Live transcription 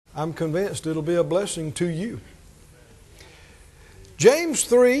I'm convinced it'll be a blessing to you. James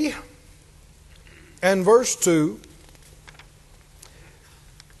 3 and verse 2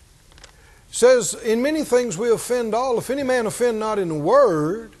 says, in many things we offend all. If any man offend not in the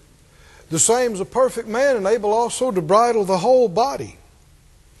word, the same is a perfect man, and able also to bridle the whole body.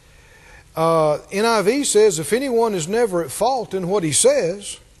 NIV says, if anyone is never at fault in what he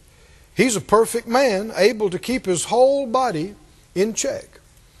says, he's a perfect man, able to keep his whole body in check.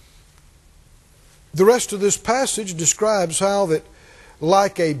 The rest of this passage describes how that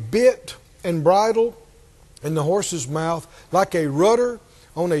like a bit and bridle in the horse's mouth, like a rudder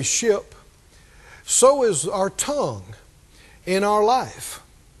on a ship, so is our tongue in our life.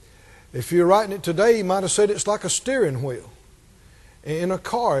 If you're writing it today, you might have said it's like a steering wheel. In a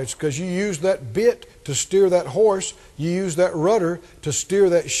car, it's because you use that bit to steer that horse, you use that rudder to steer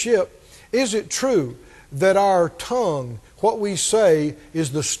that ship. Is it true that our tongue, what we say,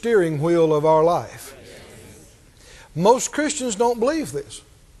 is the steering wheel of our life? Most Christians don't believe this.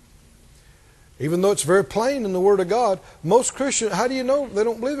 Even though it's very plain in the Word of God, most Christians, how do you know they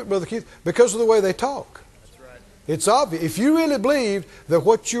don't believe it, Brother Keith? Because of the way they talk. That's right. It's obvious. If you really believed that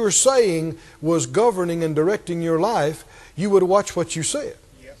what you were saying was governing and directing your life, you would watch what you said.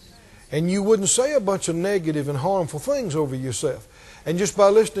 Yes. And you wouldn't say a bunch of negative and harmful things over yourself. And just by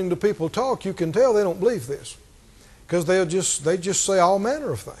listening to people talk, you can tell they don't believe this. Because they just say all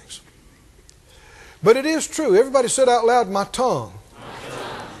manner of things. But it is true. Everybody said out loud, my tongue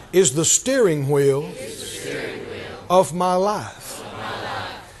is the steering wheel of my life.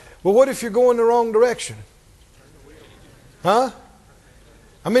 Well, what if you're going the wrong direction? Huh?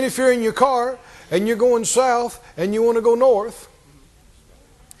 I mean, if you're in your car and you're going south and you want to go north.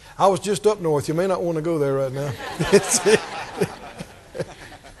 I was just up north. You may not want to go there right now.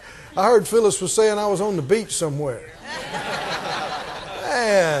 I heard Phyllis was saying I was on the beach somewhere.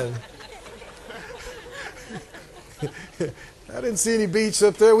 Man. I didn't see any beach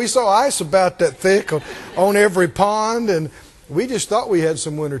up there. We saw ice about that thick on every pond, and we just thought we had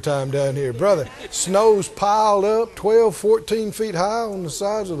some wintertime down here. Brother, snow's piled up 12, 14 feet high on the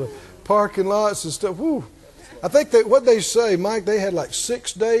sides of the parking lots and stuff. Whew. I think that what they say, Mike, they had like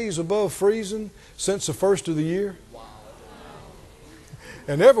 6 days above freezing since the first of the year.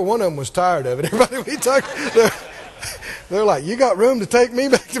 And every one of them was tired of it. Everybody we talked, they're like, you got room to take me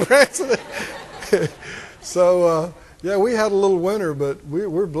back to Branson? So, yeah, we had a little winter, but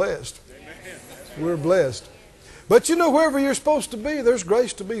we're blessed. We're blessed. But you know, wherever you're supposed to be, there's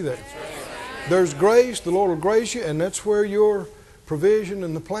grace to be there. There's grace, the Lord will grace you, and that's where your provision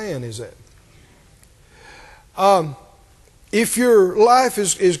and the plan is at. If your life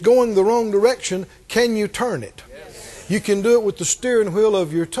is going the wrong direction, can you turn it? You can do it with the steering wheel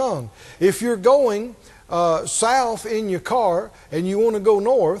of your tongue. If you're going south in your car and you want to go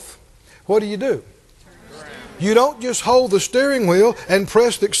north, what do? You don't just hold the steering wheel and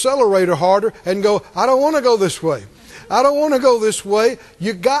press the accelerator harder and go, I don't want to go this way. I don't want to go this way.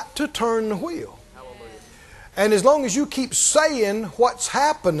 You got to turn the wheel. And as long as you keep saying what's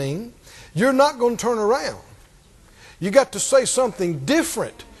happening, you're not going to turn around. You got to say something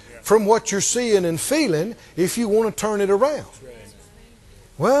different from what you're seeing and feeling if you want to turn it around.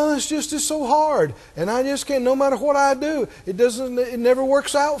 Well, it's so hard, and I just can't. No matter what I do, it never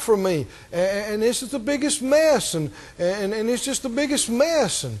works out for me, and this is the biggest mess, and it's just the biggest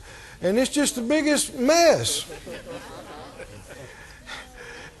mess, and it's just the biggest mess.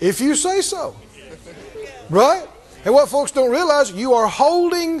 If you say so, right? And what folks don't realize, you are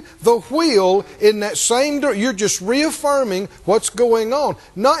holding the wheel in that same direction. You're just reaffirming what's going on.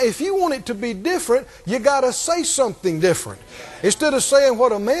 Now, if you want it to be different, you got to say something different. Instead of saying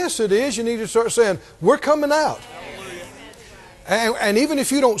what a mess it is, you need to start saying, we're coming out. And even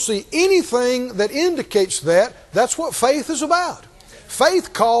if you don't see anything that indicates that, that's what faith is about.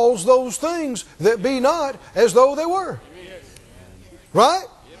 Faith calls those things that be not as though they were. Right?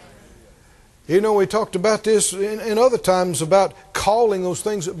 You know, we talked about this in other times about calling those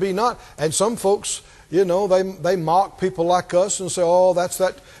things that be not. And some folks, you know, they mock people like us and say, oh, that's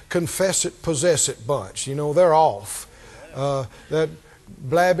that confess it, possess it bunch. You know, they're off. That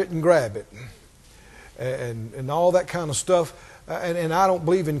blab it and grab it. And all that kind of stuff. And I don't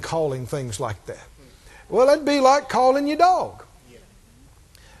believe in calling things like that. Well, that'd be like calling your dog.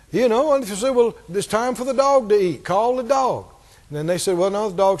 You know, and if you say, well, it's time for the dog to eat, call the dog. And then they said, well, no,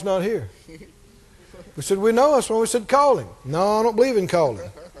 the dog's not here. We said, we know, that's why we said call him. No, I don't believe in calling.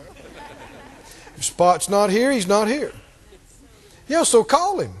 If Spot's not here, he's not here. Yeah, so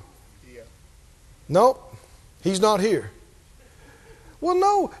call him. Nope, he's not here. Well,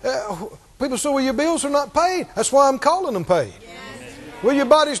 no, people say, well, your bills are not paid. That's why I'm calling them paid. Well, your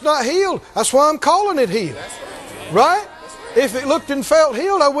body's not healed. That's why I'm calling it healed. Right? If it looked and felt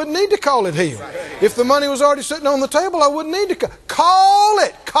healed, I wouldn't need to call it healed. If the money was already sitting on the table, I wouldn't need to call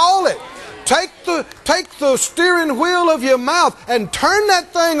it. Call it. Take the steering wheel of your mouth and turn that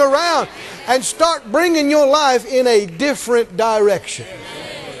thing around and start bringing your life in a different direction.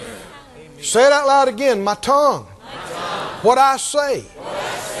 Say it out loud again. My tongue. What I say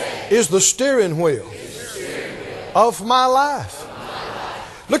is the steering wheel of my life.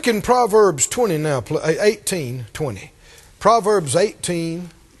 Look in Proverbs 20 now, 18, 20. Proverbs 18,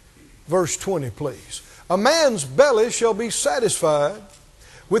 verse 20, please. A man's belly shall be satisfied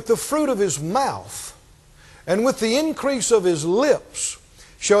with the fruit of his mouth, and with the increase of his lips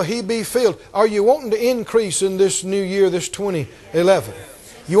shall he be filled. Are you wanting to increase in this new year, this 2011?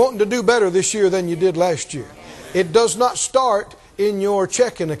 You wanting to do better this year than you did last year? It does not start in your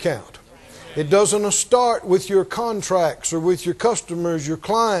checking account. It doesn't start with your contracts or with your customers, your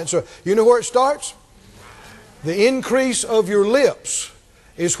clients. You know where it starts? The increase of your lips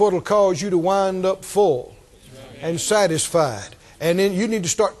is what will cause you to wind up full and satisfied. And then you need to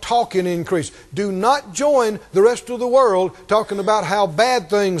start talking increase. Do not join the rest of the world talking about how bad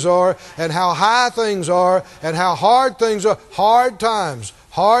things are and how high things are and how hard things are. Hard times.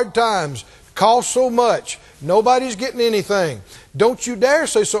 Hard times. Cost so much. Nobody's getting anything. Don't you dare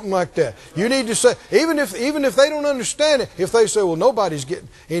say something like that. You need to say, even if they don't understand it, if they say, well, nobody's getting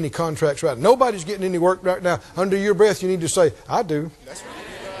any contracts right now, nobody's getting any work right now, under your breath you need to say, I do. That's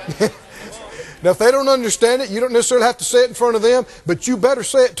right. Now, if they don't understand it, you don't necessarily have to say it in front of them, but you better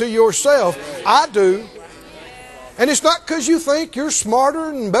say it to yourself. I do. And it's not because you think you're smarter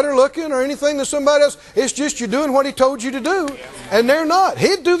and better looking or anything than somebody else. It's just you're doing what He told you to do, and they're not.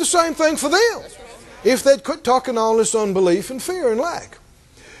 He'd do the same thing for them if they'd quit talking all this unbelief and fear and lack.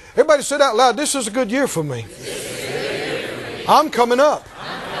 Everybody said out loud, this is a good year for me. I'm coming up.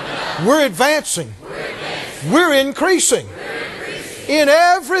 We're advancing. We're increasing. In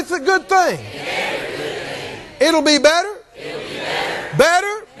every good thing. It'll be better.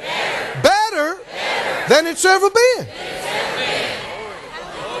 Better than it's ever been.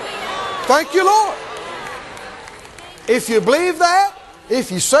 Thank you, Lord. If you believe that, if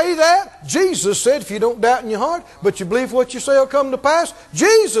you say that, Jesus said, if you don't doubt in your heart, but you believe what you say will come to pass,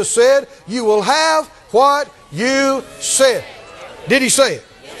 Jesus said, you will have what you said. Did He say it?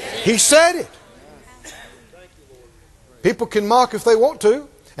 He said it. People can mock if they want to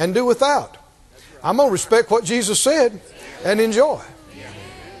and do without. I'm going to respect what Jesus said and enjoy.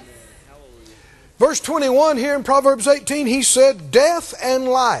 Verse 21 here in Proverbs 18, He said, death and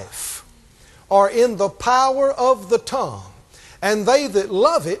life are in the power of the tongue, and they that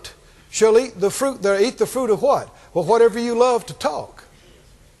love it shall eat the fruit. They'll eat the fruit of what? Well, whatever you love to talk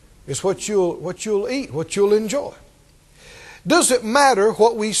is what you'll eat, what you'll enjoy. Does it matter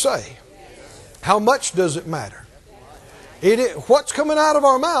what we say? How much does it matter? What's coming out of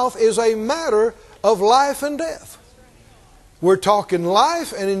our mouth is a matter of life and death. We're talking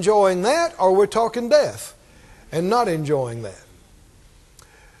life and enjoying that, or we're talking death and not enjoying that.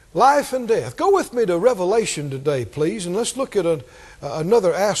 Life and death. Go with me to Revelation today, please, and let's look at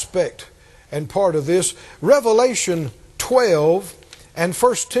another aspect and part of this. Revelation 12 and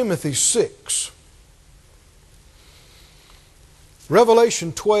 1 Timothy 6.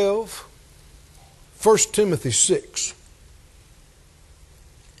 Revelation 12, 1 Timothy 6.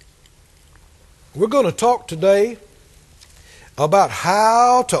 We're going to talk today about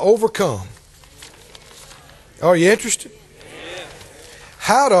how to overcome. Are you interested? Yeah.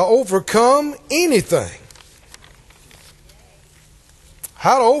 How to overcome anything.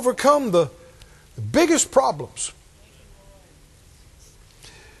 How to overcome the biggest problems.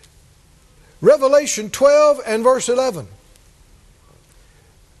 Revelation 12 and verse 11.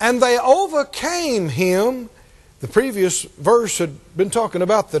 And they overcame him. The previous verse had been talking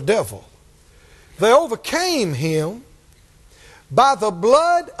about the devil. They overcame him by the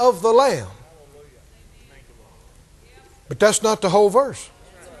blood of the Lamb. But that's not the whole verse.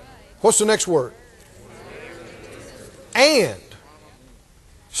 What's the next word? And.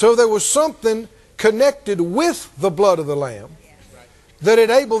 So there was something connected with the blood of the Lamb that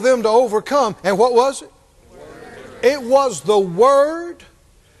enabled them to overcome. And what was it? It was the word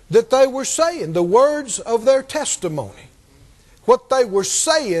that they were saying, the words of their testimony. What they were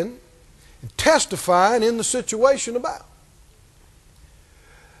saying, testifying in the situation about.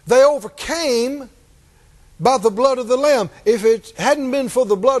 They overcame by the blood of the Lamb. If it hadn't been for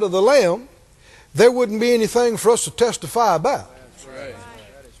the blood of the Lamb, there wouldn't be anything for us to testify about. That's right.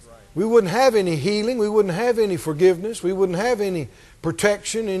 We wouldn't have any healing. We wouldn't have any forgiveness. We wouldn't have any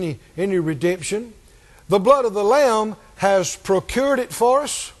protection, any redemption. The blood of the Lamb has procured it for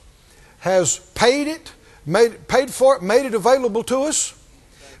us, has paid it, paid for it, made it available to us.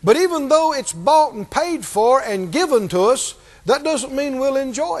 But even though it's bought and paid for and given to us, that doesn't mean we'll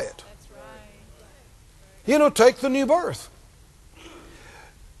enjoy it. You know, take the new birth.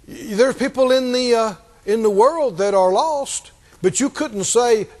 There are people in the world that are lost, but you couldn't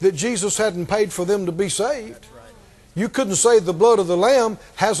say that Jesus hadn't paid for them to be saved. You couldn't say the blood of the Lamb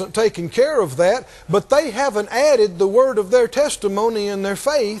hasn't taken care of that, but they haven't added the word of their testimony and their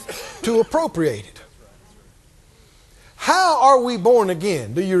faith to appropriate it. How are we born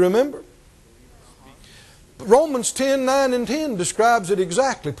again? Do you remember? Romans 10, 9 and 10 describes it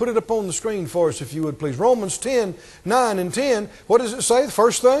exactly. Put it up on the screen for us if you would please. Romans 10, 9 and 10. What does it say? The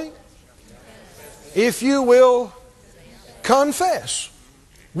first thing? If you will confess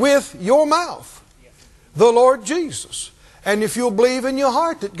with your mouth the Lord Jesus, and if you'll believe in your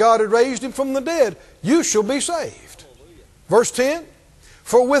heart that God had raised Him from the dead, you shall be saved. Verse 10.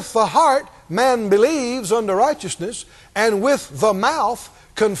 For with the heart man believes unto righteousness, and with the mouth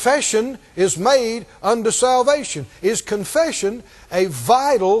confession is made unto salvation. Is confession a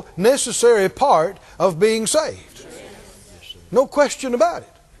vital, necessary part of being saved? No question about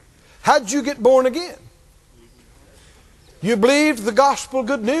it. How'd you get born again? You believed the gospel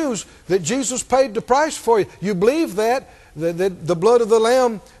good news that Jesus paid the price for you. You believed that the blood of the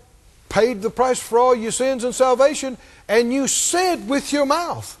Lamb paid the price for all your sins and salvation, and you said with your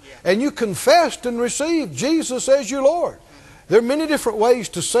mouth, and you confessed and received Jesus as your Lord. There are many different ways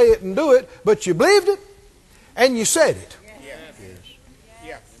to say it and do it, but you believed it and you said it.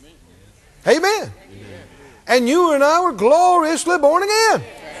 Amen. And you and I were gloriously born again.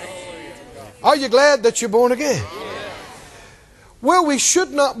 Are you glad that you're born again? Well, we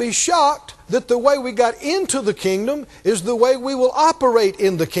should not be shocked that the way we got into the kingdom is the way we will operate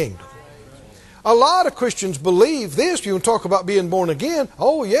in the kingdom. A lot of Christians believe this. You talk about being born again.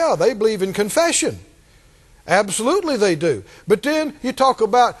 Oh yeah, they believe in confession. Absolutely they do. But then you talk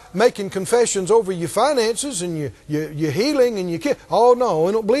about making confessions over your finances and your healing and your kids. Oh no,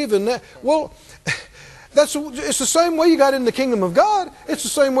 we don't believe in that. Well, it's the same way you got in the kingdom of God. It's the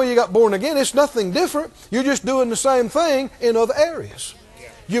same way you got born again. It's nothing different. You're just doing the same thing in other areas.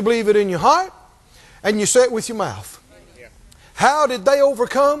 You believe it in your heart and you say it with your mouth. How did they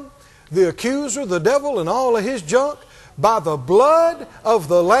overcome the accuser, the devil, and all of his junk? By the blood of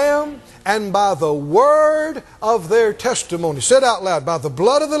the Lamb and by the word of their testimony. Say it out loud. By the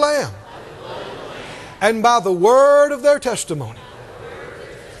blood of the Lamb and by the word of their testimony.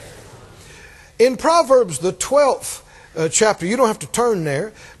 In Proverbs, the 12th chapter, you don't have to turn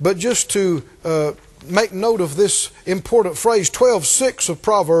there, but just to make note of this important phrase, 12:6 of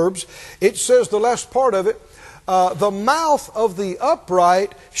Proverbs, it says, the last part of it, the mouth of the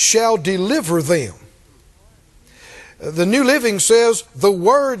upright shall deliver them. The New Living says, the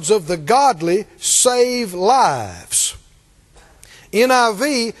words of the godly save lives.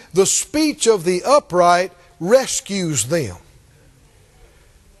 NIV, the speech of the upright rescues them.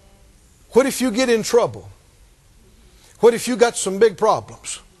 What if you get in trouble? What if you got some big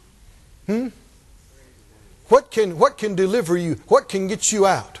problems? What can deliver you? What can get you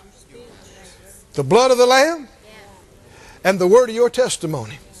out? The blood of the Lamb and the word of your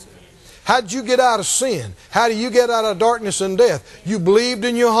testimony. How did you get out of sin? How do you get out of darkness and death? You believed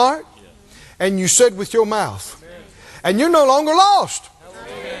in your heart and you said with your mouth. And you're no longer lost.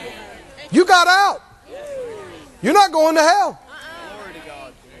 You got out. You're not going to hell.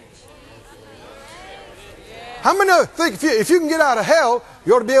 How many think if you can get out of hell,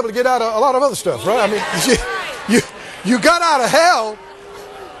 you ought to be able to get out of a lot of other stuff, right? I mean, you got out of hell.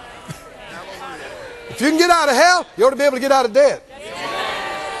 If you can get out of hell, you ought to be able to get out of debt.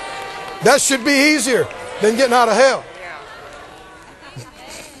 That should be easier than getting out of hell.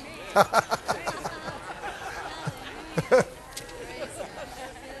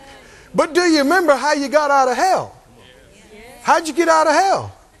 But do you remember how you got out of hell? How'd you get out of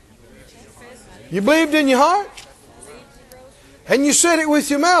hell? You believed in your heart? And you said it with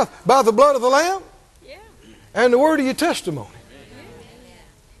your mouth by the blood of the Lamb and the word of your testimony.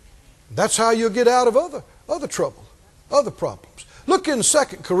 That's how you'll get out of other trouble, other problems. Look in 2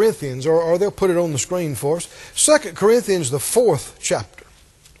 Corinthians, or they'll put it on the screen for us. 2 Corinthians, the 4th chapter.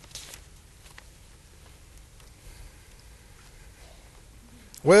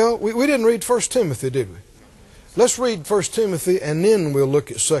 Well, we didn't read 1 Timothy, did we? Let's read 1 Timothy and then we'll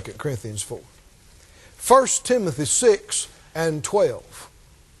look at 2 Corinthians 4. 1 Timothy 6 and 12.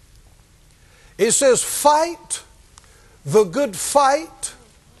 It says, fight the good fight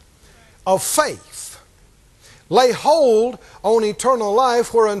of faith. lay hold on eternal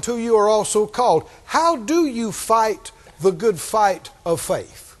life, whereunto you are also called. How do you fight the good fight of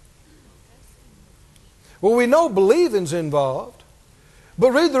faith? Well, we know believing's involved,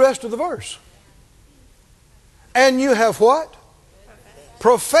 but read the rest of the verse. And you have what?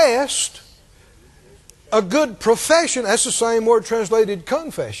 Professed a good profession. That's the same word translated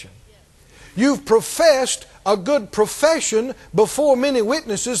confession. You've professed a good profession before many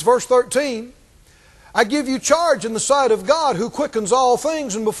witnesses. Verse 13. I give you charge in the sight of God, who quickens all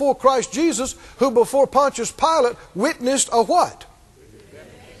things, and before Christ Jesus, who before Pontius Pilate witnessed a what?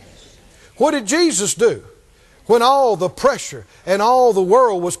 What did Jesus do when all the pressure and all the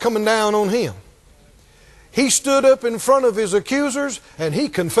world was coming down on Him? He stood up in front of His accusers and He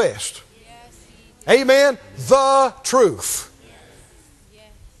confessed. Amen. The truth.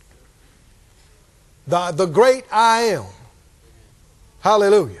 The great I am.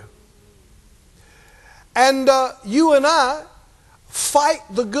 Hallelujah. And you and I fight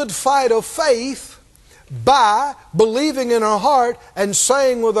the good fight of faith by believing in our heart and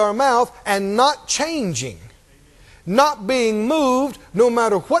saying with our mouth and not changing. Not being moved no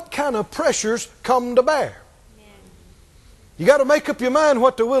matter what kind of pressures come to bear. You got to make up your mind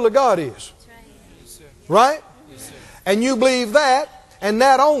what the will of God is. Right? And you believe that and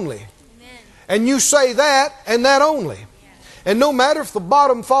that only. And you say that and that only. And no matter if the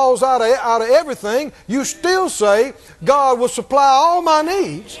bottom falls out of everything, you still say, God will supply all my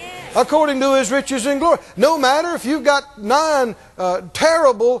needs according to His riches and glory. No matter if you've got 9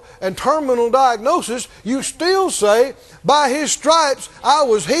 terrible and terminal diagnoses, you still say, by His stripes I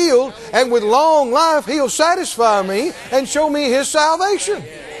was healed, and with long life He'll satisfy me and show me His salvation.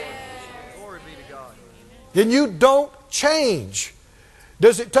 Then you don't change.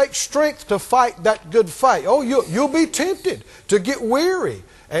 Does it take strength to fight that good fight? Oh, you'll be tempted to get weary,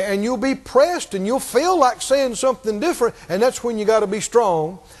 and you'll be pressed, and you'll feel like saying something different, and that's when you got to be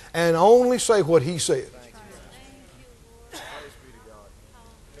strong and only say what He said.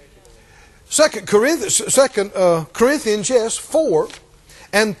 2 Corinthians 4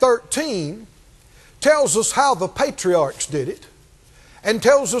 and 13 tells us how the patriarchs did it, and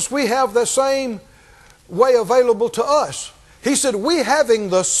tells us we have the same way available to us. He said, we having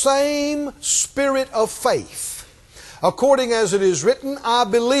the same spirit of faith, according as it is written, I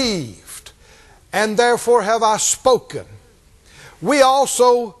believed, and therefore have I spoken. We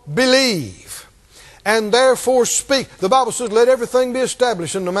also believe, and therefore speak. The Bible says, let everything be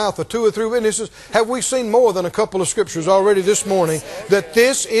established in the mouth of 2 or 3 witnesses. Have we seen more than a couple of scriptures already this morning that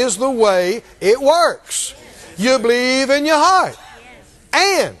this is the way it works? You believe in your heart.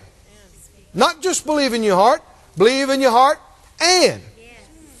 And not just believe in your heart, believe in your heart and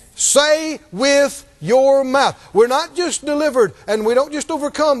say with your mouth. We're not just delivered and we don't just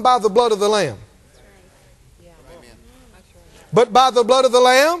overcome by the blood of the Lamb, but by the blood of the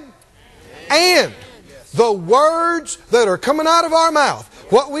Lamb and the words that are coming out of our mouth,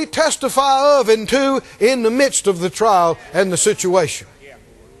 what we testify of and to in the midst of the trial and the situation.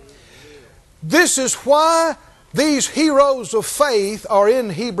 This is why these heroes of faith are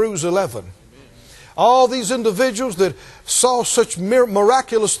in Hebrews 11. All these individuals that saw such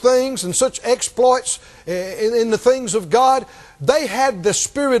miraculous things and such exploits in the things of God, they had the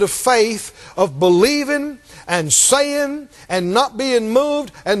spirit of faith of believing and saying and not being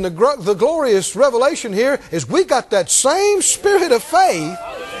moved. And the glorious revelation here is we got that same spirit of faith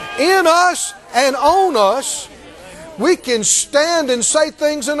in us and on us. We can stand and say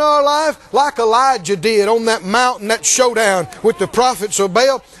things in our life like Elijah did on that mountain, that showdown with the prophets of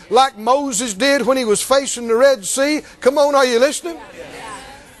Baal, like Moses did when he was facing the Red Sea. Come on, are you listening?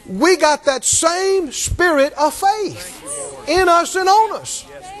 We got that same spirit of faith in us and on us.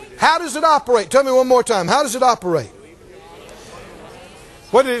 How does it operate? Tell me one more time. How does it operate?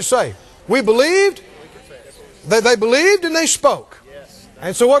 What did it say? We believed. They believed and they spoke.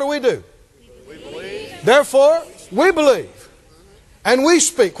 And so what do? Therefore, we believe and we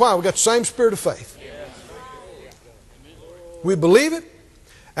speak. Why? We've got the same spirit of faith. We believe it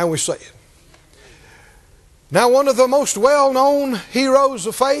and we say it. Now, one of the most well-known heroes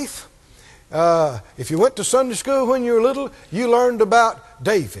of faith, if you went to Sunday school when you were little, you learned about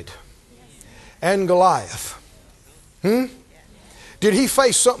David and Goliath. Did he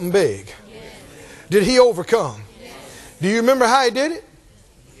face something big? Did he overcome? Do you remember how he did it?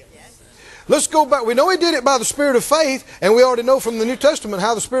 Let's go back. We know he did it by the spirit of faith, and we already know from the New Testament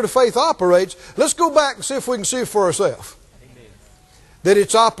how the spirit of faith operates. Let's go back and see if we can see it for ourselves. That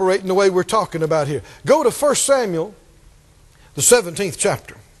it's operating the way we're talking about here. Go to 1 Samuel, the 17th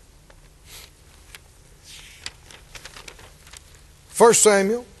chapter. 1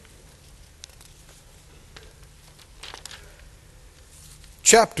 Samuel,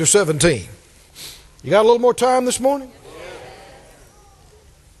 chapter 17. You got a little more time this morning?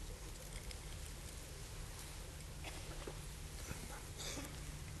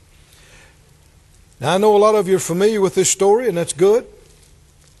 Now, I know a lot of you are familiar with this story, and that's good.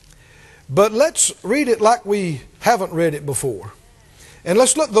 But let's read it like we haven't read it before. And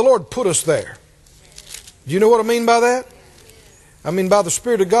let's let the Lord put us there. Do you know what I mean by that? I mean, by the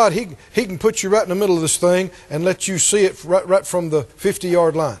Spirit of God, He can put you right in the middle of this thing and let you see it right from the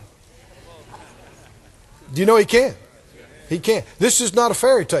 50-yard line. Do you know He can? He can. This is not a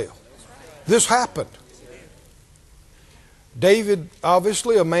fairy tale. This happened. David,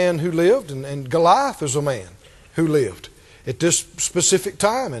 obviously, a man who lived, and Goliath is a man who lived at this specific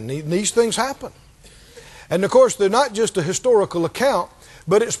time, and these things happen. And of course, they're not just a historical account,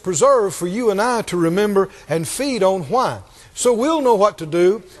 but it's preserved for you and I to remember and feed on. Why? So we'll know what to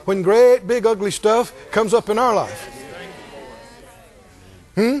do when great, big, ugly stuff comes up in our life.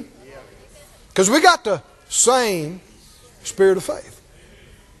 Because we got the same spirit of faith.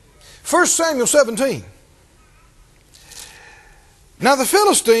 1 Samuel 17. Now the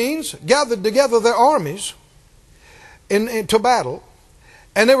Philistines gathered together their armies to battle,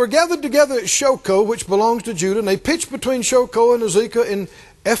 and they were gathered together at Shochoh, which belongs to Judah, and they pitched between Shochoh and Azekah in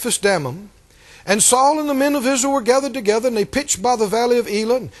Ephes-dammim. And Saul and the men of Israel were gathered together, and they pitched by the valley of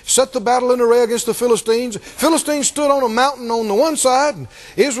Elah, and set the battle in array against the Philistines. Philistines stood on a mountain on the one side, and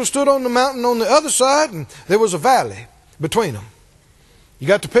Israel stood on the mountain on the other side, and there was a valley between them. You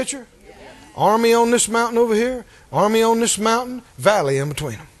got the picture? Army on this mountain over here, army on this mountain, valley in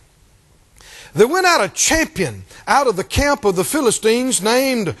between them. There went out a champion out of the camp of the Philistines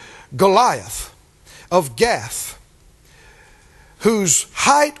named Goliath of Gath, whose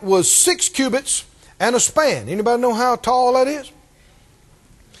height was 6 cubits and a span. Anybody know how tall that is?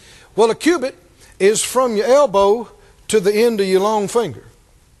 Well, a cubit is from your elbow to the end of your long finger.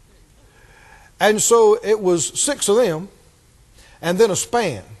 And so it was 6 of them, and then a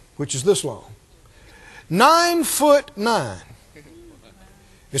span, which is this long. 9'9"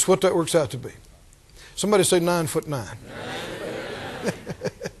 is what that works out to be. Somebody say 9'9".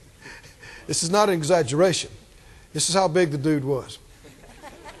 This is not an exaggeration. This is how big the dude was.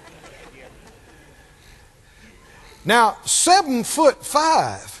 Now,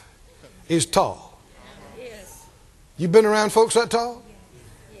 7'5" is tall. You been around folks that tall?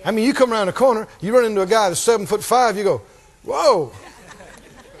 I mean, you come around a corner, you run into a guy that's 7'5", you go, whoa.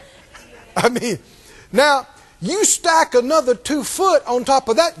 I mean, now, you stack another 2 foot on top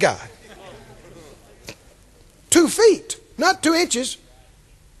of that guy. 2 feet, not 2 inches.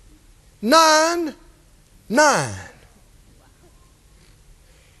 9'9".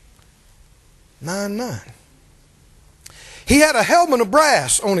 9'9". He had a helmet of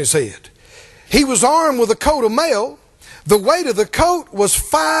brass on his head. He was armed with a coat of mail. The weight of the coat was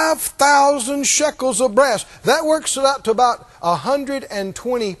 5,000 shekels of brass. That works it out to about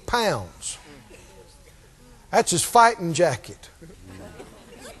 120 pounds. That's his fighting jacket.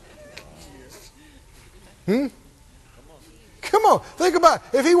 Come on, think about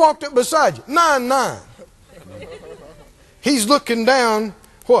it. If he walked up beside you, 9'9". He's looking down,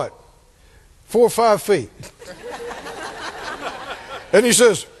 what? 4 or 5 feet. And he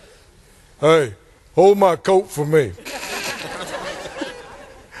says, hey, hold my coat for me.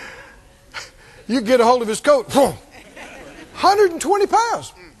 You get a hold of his coat, 120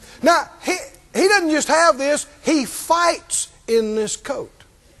 pounds. Now, he doesn't just have this, he fights in this coat.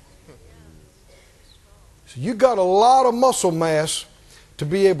 So you got a lot of muscle mass to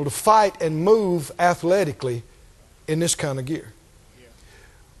be able to fight and move athletically in this kind of gear.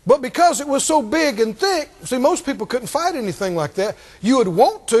 But because it was so big and thick, see, most people couldn't fight anything like that. You would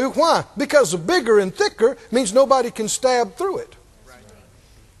want to. Why? Because the bigger and thicker means nobody can stab through it.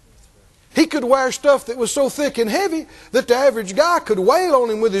 He could wear stuff that was so thick and heavy that the average guy could wail on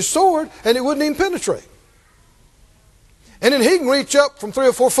him with his sword and it wouldn't even penetrate. And then he can reach up from 3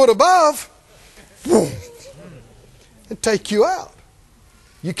 or 4 foot above, boom, and take you out.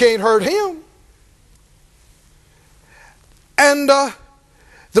 You can't hurt him. And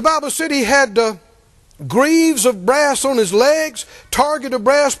the Bible said he had greaves of brass on his legs, target of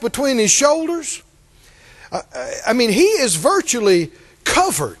brass between his shoulders. I mean, he is virtually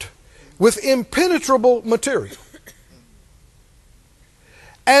covered with impenetrable material.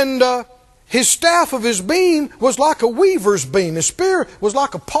 And his staff of his beam was like a weaver's beam. His spear was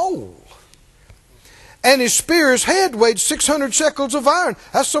like a pole. And his spear's head weighed 600 shekels of iron.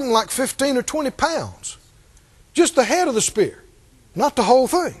 That's something like 15 or 20 pounds. Just the head of the spear, not the whole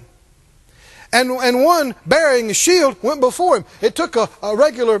thing. And one bearing a shield went before him. It took a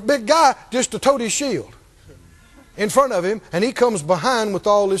regular big guy just to tote his shield. in front of him, and he comes behind with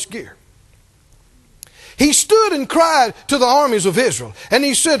all this gear. He stood and cried to the armies of Israel, and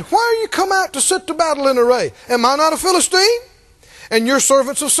he said, why are you come out to set the battle in array? Am I not a Philistine? And your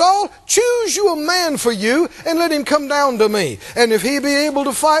servants of Saul, choose you a man for you, and let him come down to me. And if he be able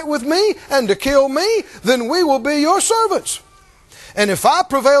to fight with me, and to kill me, then we will be your servants. And if I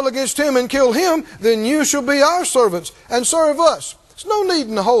prevail against him and kill him, then you shall be our servants, and serve us. There's no need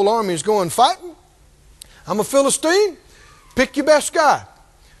in the whole armies going fighting. I'm a Philistine. Pick your best guy.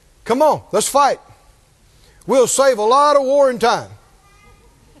 Come on, let's fight. We'll save a lot of war and time.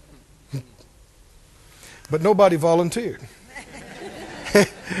 But nobody volunteered.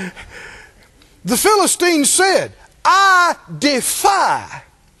 The Philistines said, I defy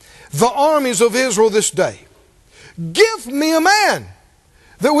the armies of Israel this day. Give me a man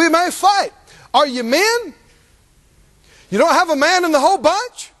that we may fight. Are you men? You don't have a man in the whole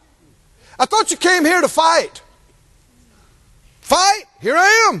bunch? I thought you came here to fight. Fight? Here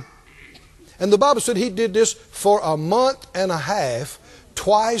I am. And the Bible said he did this for a month and a half,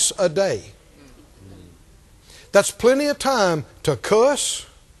 twice a day. That's plenty of time to cuss.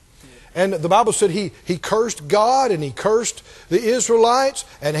 And the Bible said he cursed God and he cursed the Israelites.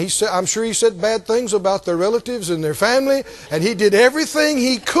 And he said, I'm sure he said bad things about their relatives and their family. And he did everything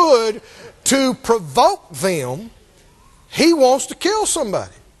he could to provoke them. He wants to kill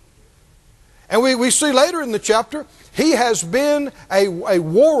somebody. And we see later in the chapter, he has been a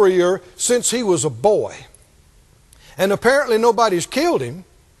warrior since he was a boy. And apparently nobody's killed him.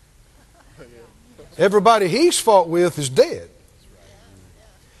 Everybody he's fought with is dead.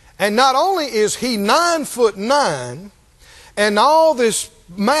 And not only is he 9'9", and all this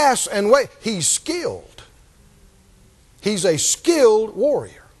mass and weight, he's skilled. He's a skilled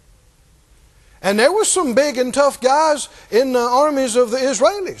warrior. And there were some big and tough guys in the armies of the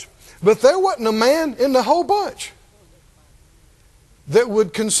Israelis. But there wasn't a man in the whole bunch that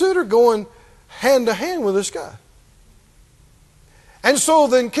would consider going hand to hand with this guy. And so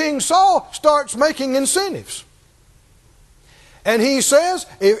then King Saul starts making incentives. And he says,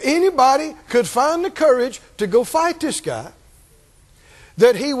 if anybody could find the courage to go fight this guy,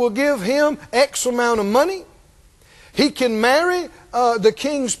 that he will give him X amount of money. He can marry the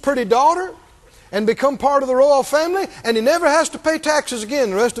king's pretty daughter and become part of the royal family, and he never has to pay taxes again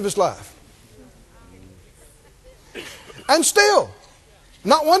the rest of his life. And still,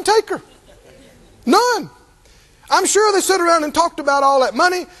 not one taker. None. I'm sure they sat around and talked about all that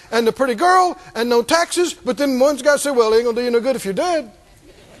money and the pretty girl and no taxes, but then one's guy said, well, it ain't going to do you no good if you're dead.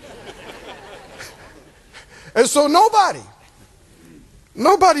 And so nobody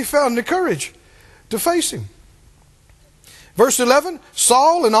found the courage to face him. Verse 11,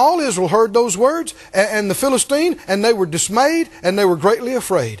 Saul and all Israel heard those words, and the Philistine, and they were dismayed, and they were greatly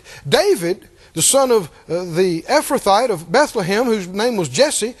afraid. David, the son of the Ephrathite of Bethlehem, whose name was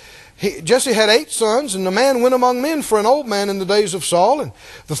Jesse, Jesse had 8 sons, and the man went among men for an old man in the days of Saul. And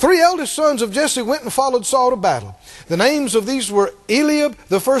the 3 eldest sons of Jesse went and followed Saul to battle. The names of these were Eliab,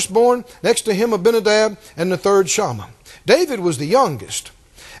 the firstborn, next to him Abinadab, and the third Shammah. David was the youngest,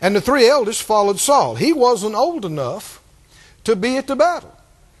 and the 3 eldest followed Saul. He wasn't old enough to be at the battle.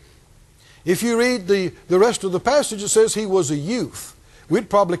 If you read the rest of the passage, it says he was a youth.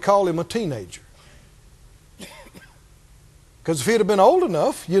 We'd probably call him a teenager. Because if he'd have been old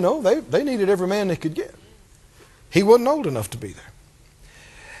enough, you know, they needed every man they could get. He wasn't old enough to be there.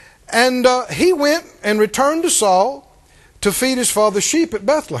 And he went and returned to Saul to feed his father's sheep at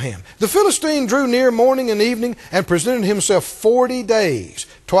Bethlehem. The Philistine drew near morning and evening and presented himself 40 days.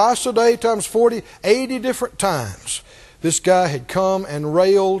 Twice a day times 40, 80 different times. This guy had come and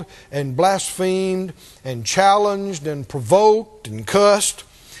railed and blasphemed and challenged and provoked and cussed.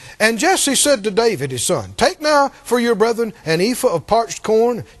 And Jesse said to David, his son, take now for your brethren an ephah of parched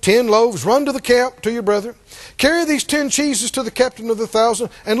corn, 10 loaves, run to the camp to your brethren. Carry these 10 cheeses to the captain of the 1,000,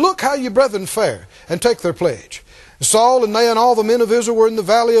 and look how your brethren fare, and take their pledge. Saul and they and all the men of Israel were in the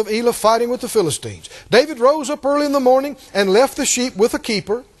valley of Elah fighting with the Philistines. David rose up early in the morning and left the sheep with a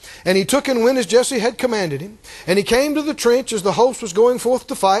keeper, and he took and went as Jesse had commanded him. And he came to the trench as the host was going forth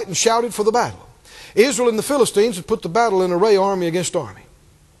to fight, and shouted for the battle. Israel and the Philistines had put the battle in array, army against army.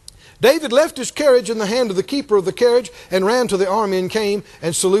 David left his carriage in the hand of the keeper of the carriage and ran to the army and came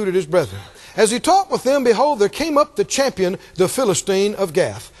and saluted his brethren. As he talked with them, behold, there came up the champion, the Philistine of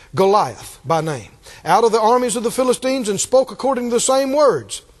Gath, Goliath by name, out of the armies of the Philistines, and spoke according to the same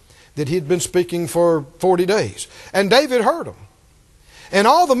words that he had been speaking for 40 days. And David heard them. And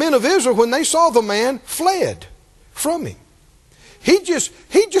all the men of Israel, when they saw the man, fled from him. He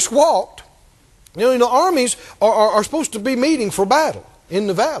just walked. You know, the armies are supposed to be meeting for battle in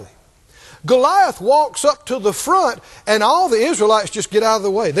the valley. Goliath walks up to the front, and all the Israelites just get out of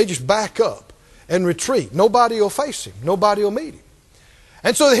the way. They just back up and retreat. Nobody will face him. Nobody will meet him.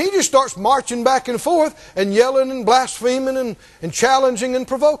 And so he just starts marching back and forth and yelling and blaspheming and challenging and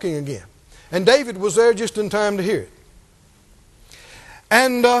provoking again. And David was there just in time to hear it.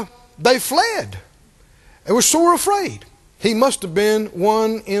 And they fled. They were sore afraid. He must have been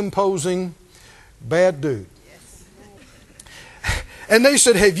one imposing bad dude. And they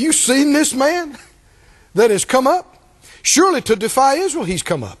said, have you seen this man that has come up? Surely to defy Israel he's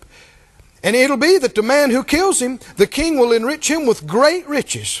come up. And it'll be that the man who kills him, the king will enrich him with great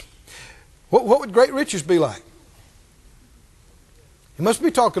riches. What would great riches be like? He must be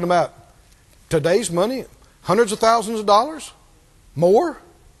talking about today's money, hundreds of thousands of dollars, more.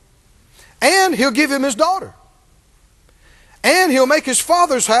 And he'll give him his daughter. And he'll make his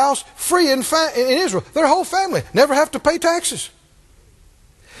father's house free in Israel. Their whole family never have to pay taxes.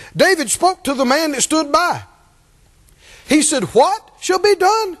 David spoke to the man that stood by. He said, what shall be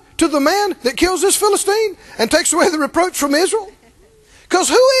done to the man that kills this Philistine and takes away the reproach from Israel? Because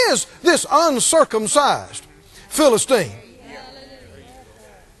who is this uncircumcised Philistine?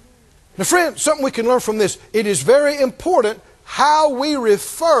 Now, friend, something we can learn from this. It is very important how we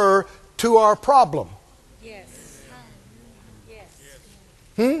refer to our problem. Yes.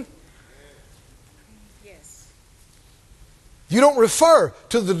 Yes. Yes. You don't refer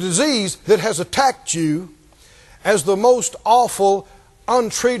to the disease that has attacked you as the most awful,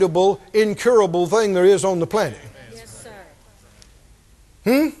 untreatable, incurable thing there is on the planet. Yes,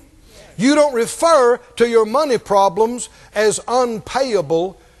 sir. You don't refer to your money problems as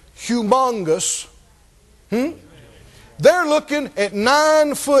unpayable, humongous. They're looking at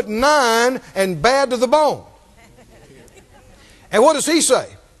 9'9" and bad to the bone. And what does he say?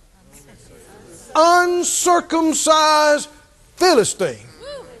 Uncircumcised Philistine.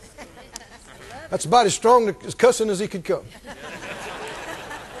 That's about as strong as cussing as he could come.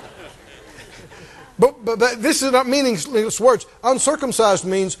 But this is not meaningless words. Uncircumcised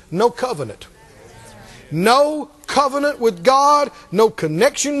means no covenant. No covenant with God, no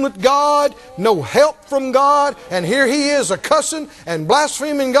connection with God, no help from God. And here he is a cussing and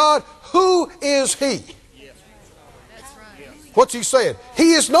blaspheming God. Who is he? What's he saying?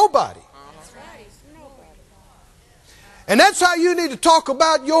 He is nobody. And that's how you need to talk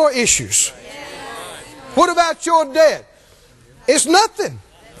about your issues. What about your debt? It's nothing.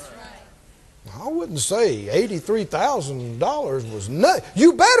 I wouldn't say $83,000 was nothing.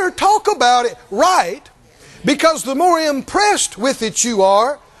 You better talk about it right, because the more impressed with it you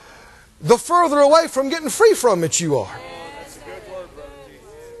are, the further away from getting free from it you are.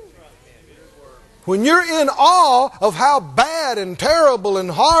 When you're in awe of how bad and terrible and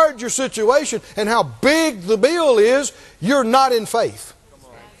hard your situation and how big the bill is, you're not in faith.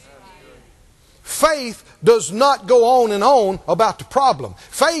 Faith does not go on and on about the problem.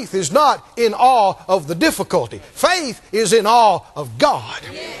 Faith is not in awe of the difficulty. Faith is in awe of God.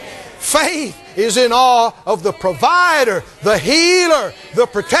 Faith is in awe of the provider, the healer, the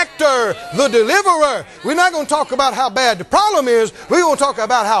protector, the deliverer. We're not going to talk about how bad the problem is. We're going to talk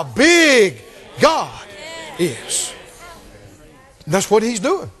about how big God is. That's what he's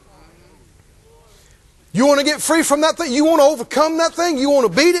doing. You want to get free from that thing? You want to overcome that thing? You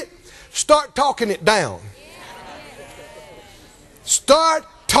want to beat it? Start talking it down. Start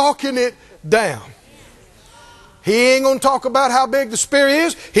talking it down. He ain't going to talk about how big the spear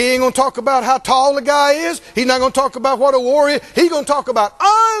is. He ain't going to talk about how tall the guy is. He's not going to talk about what a warrior is. He's going to talk about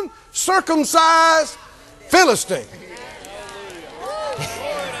uncircumcised Philistine.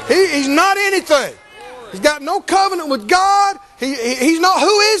 He's not anything. He's got no covenant with God. He's not.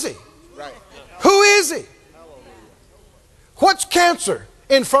 Who is he? Who is he? What's cancer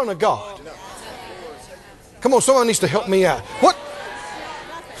in front of God? Come on, someone needs to help me out.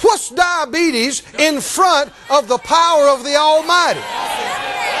 What's diabetes in front of the power of the Almighty?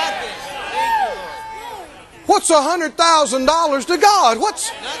 What's $100,000 to God?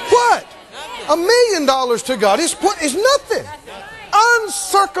 What? $1 million to God? It's nothing.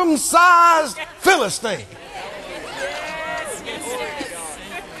 Uncircumcised Philistine.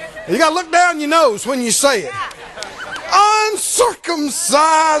 You got to look down your nose when you say it.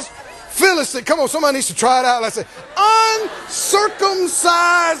 Uncircumcised Philistine. Come on, somebody needs to try it out. Let's say,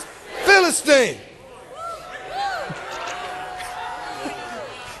 uncircumcised Philistine.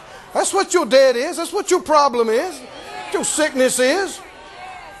 That's what your debt is. That's what your problem is. What your sickness is.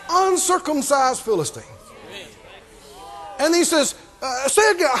 Uncircumcised Philistine. And he says,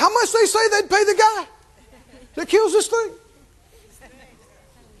 how much they say they'd pay the guy that kills this thing?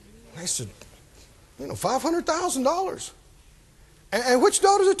 They said, $500,000. And which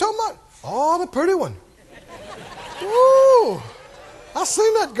daughter is he talking about? Oh, the pretty one. Ooh, I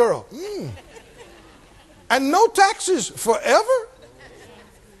seen that girl. And no taxes forever?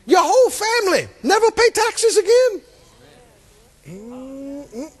 Your whole family never pay taxes again?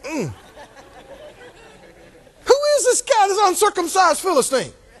 Who is this guy, this uncircumcised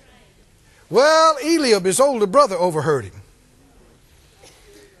Philistine? Well, Eliab, his older brother, overheard him.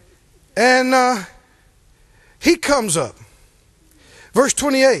 And he comes up. Verse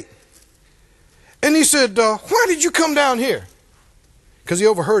 28. And he said, why did you come down here? Because he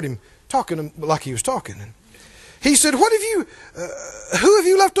overheard him talking like he was talking. And he said, who have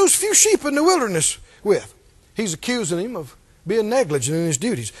you left those few sheep in the wilderness with? He's accusing him of being negligent in his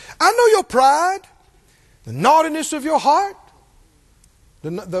duties. I know your pride, the naughtiness of your heart.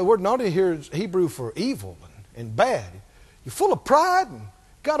 The word naughty here is Hebrew for evil and bad. You're full of pride and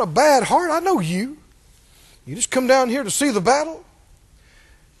got a bad heart. I know you. You just come down here to see the battle.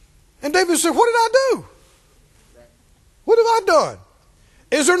 And David said, what did I do? What have I done?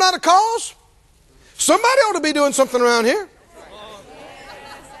 Is there not a cause? Somebody ought to be doing something around here.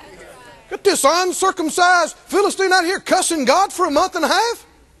 Got this uncircumcised Philistine out here cussing God for a month and a half?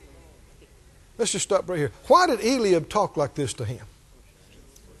 Let's just stop right here. Why did Eliab talk like this to him?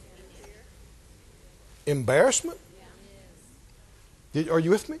 Embarrassment? Are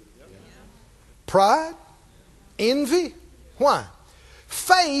you with me? Pride? Envy? Why?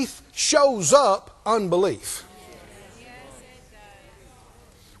 Faith shows up unbelief.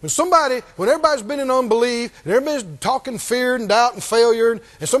 When everybody's been in unbelief, and everybody's talking fear and doubt and failure,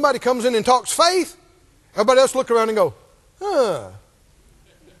 and somebody comes in and talks faith, everybody else look around and go,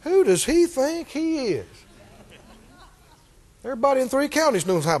 who does he think he is? Everybody in 3 counties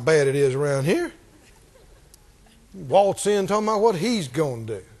knows how bad it is around here. Waltz in talking about what he's going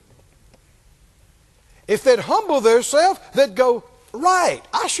to do. If they'd humble themselves, they'd go, right,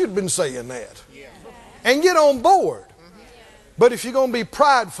 I should have been saying that. And get on board. But if you're going to be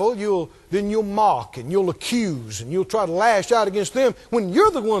prideful, then you'll mock and you'll accuse and you'll try to lash out against them when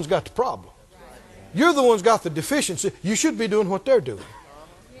you're the one's got the problem. You're the one's got the deficiency. You should be doing what they're doing.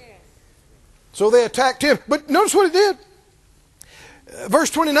 So they attacked him. But notice what he did. Verse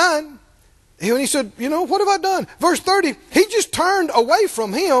 29, when he said, what have I done? Verse 30, he just turned away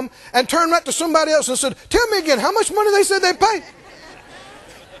from him and turned back to somebody else and said, tell me again, how much money they said they'd pay?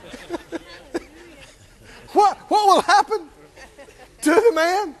 What will happen to the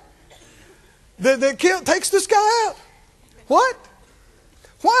man that takes this guy out? What?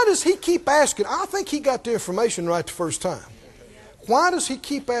 Why does he keep asking? I think he got the information right the first time. Why does he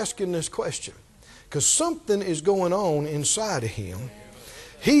keep asking this question? Because something is going on inside of him.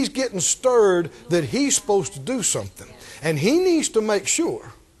 He's getting stirred that he's supposed to do something. And he needs to make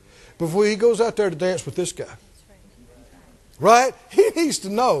sure before he goes out there to dance with this guy. Right? He needs to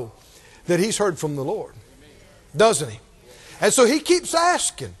know that he's heard from the Lord. Doesn't he? And so he keeps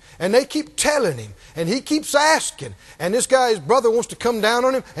asking. And they keep telling him. And he keeps asking. And this guy's brother wants to come down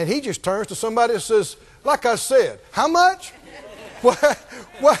on him. And he just turns to somebody and says, like I said, how much?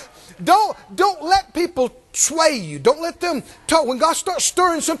 Well, don't let people sway you. Don't let them talk. When God starts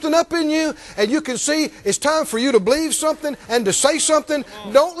stirring something up in you and you can see it's time for you to believe something and to say something,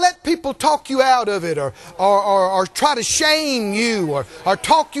 don't let people talk you out of it or try to shame you or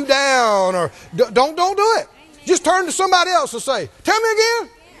talk you down. Or don't do it. Just turn to somebody else and say, tell me again.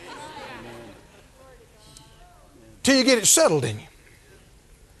 Till you get it settled in you.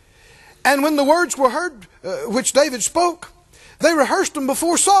 And when the words were heard, which David spoke, they rehearsed them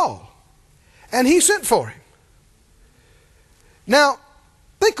before Saul. And he sent for him. Now,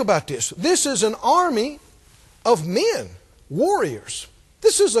 think about this. This is an army of men, warriors.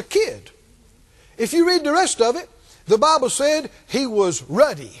 This is a kid. If you read the rest of it, the Bible said he was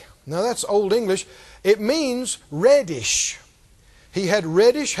ruddy. Now, that's Old English. It means reddish. He had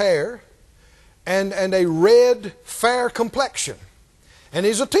reddish hair and a red, fair complexion. And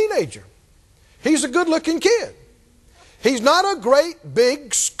he's a teenager. He's a good-looking kid. He's not a great,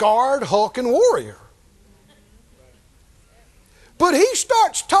 big, scarred, hulking warrior. But he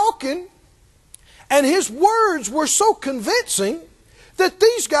starts talking, and his words were so convincing that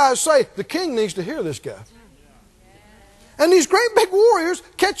these guys say, the king needs to hear this guy. And these great big warriors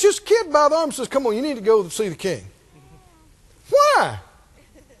catch this kid by the arm and says, come on, you need to go see the king. Why?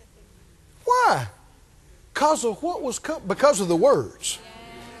 Why? Because of what was because of the words.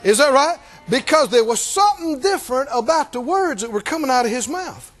 Is that right? Because there was something different about the words that were coming out of his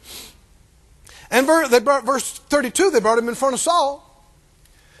mouth. And verse 32, they brought him in front of Saul.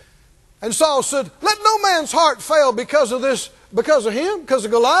 And Saul said, let no man's heart fail because of this, because of him, because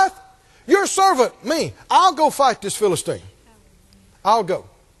of Goliath. Your servant, me, I'll go fight this Philistine. I'll go.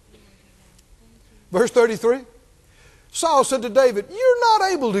 Verse 33. Saul said to David, you're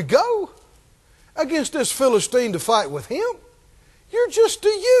not able to go against this Philistine to fight with him. You're just a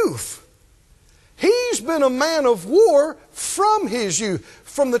youth. He's been a man of war from his youth.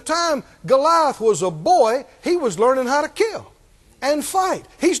 From the time Goliath was a boy, he was learning how to kill and fight.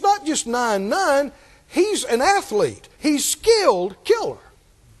 He's not just 9'9", he's an athlete. He's skilled killer.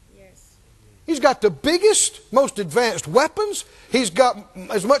 Yes. He's got the biggest, most advanced weapons. He's got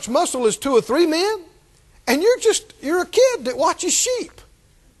as much muscle as 2 or 3 men. And you're a kid that watches sheep.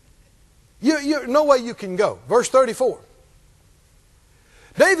 No way you can go. Verse 34.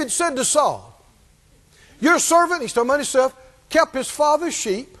 David said to Saul, your servant, he's talking about himself, kept his father's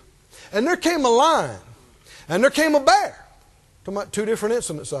sheep, and there came a lion, and there came a bear. Talking about 2 different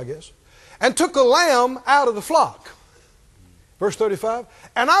incidents, I guess. And took a lamb out of the flock. Verse 35.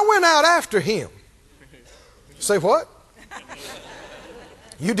 And I went out after him. Say what?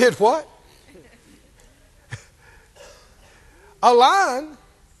 You did what? A lion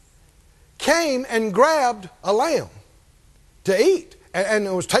came and grabbed a lamb to eat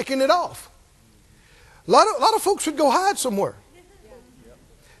and was taking it off. A lot of folks would go hide somewhere.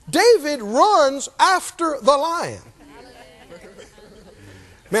 David runs after the lion.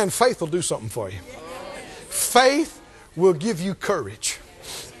 Man, faith will do something for you. Faith will give you courage.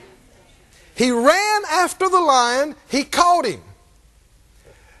 He ran after the lion. He caught him.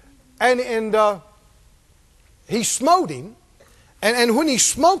 And he smote him. And when he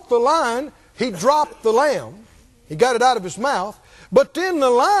smote the lion, he dropped the lamb. He got it out of his mouth. But then the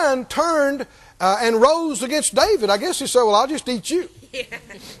lion turned and rose against David. I guess he said, well, I'll just eat you. Yeah.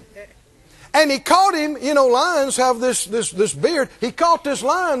 And he caught him. You know, lions have this beard. He caught this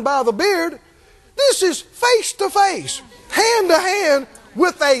lion by the beard. This is face to face, hand to hand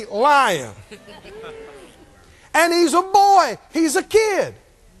with a lion. And he's a boy. He's a kid.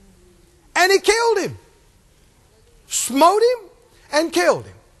 And he killed him. Smote him and killed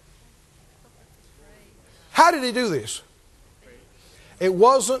him. How did he do this? It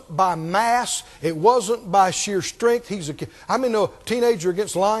wasn't by mass. It wasn't by sheer strength. He's a kid. I mean, no teenager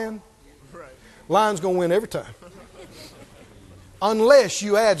against lion. Lion's going to win every time. Unless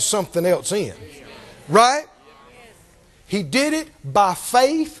you add something else in. Right? He did it by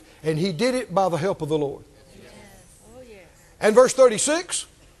faith, and he did it by the help of the Lord. And verse 36,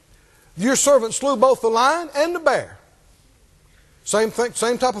 your servant slew both the lion and the bear. Same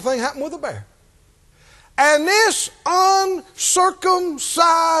type of thing happened with the bear. And this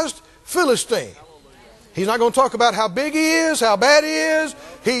uncircumcised Philistine, he's not going to talk about how big he is, how bad he is.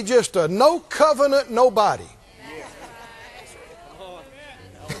 He's just a no covenant nobody.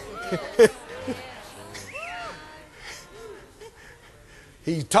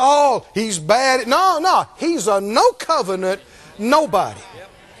 He's tall, he's bad. No, he's a no covenant nobody.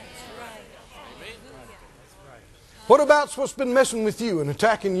 What about what's been messing with you and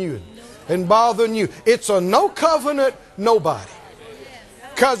attacking you and bothering you? It's a no covenant nobody.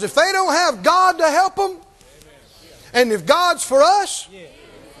 Because if they don't have God to help them, and if God's for us,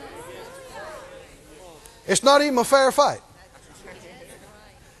 it's not even a fair fight.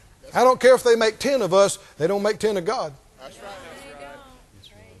 I don't care if they make 10 of us, they don't make 10 of God.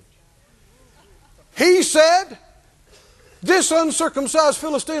 He said, this uncircumcised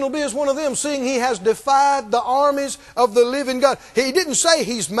Philistine will be as one of them, seeing he has defied the armies of the living God. He didn't say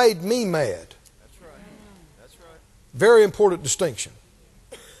he's made me mad. That's right. That's right. Very important distinction.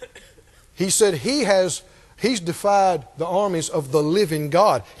 He said he's defied the armies of the living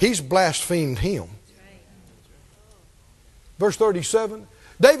God. He's blasphemed him. Verse 37,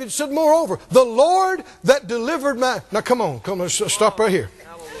 David said, moreover, the Lord that delivered my... Now come on, stop right here.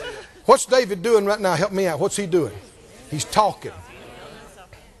 What's David doing right now? Help me out. What's he doing? He's talking.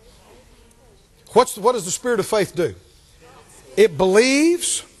 What does the spirit of faith do? It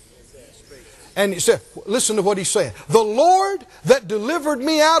believes. And it said, listen to what he's saying. The Lord that delivered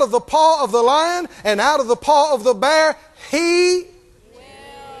me out of the paw of the lion and out of the paw of the bear, He...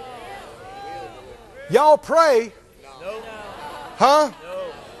 Y'all pray. Huh?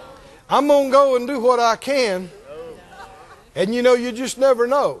 I'm going to go and do what I can. And you know, you just never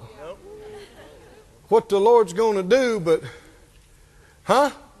know what the Lord's going to do, but,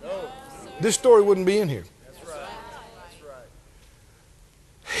 huh? This story wouldn't be in here.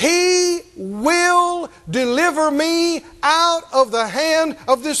 He will deliver me out of the hand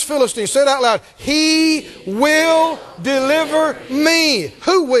of this Philistine. Say it out loud. He will deliver me.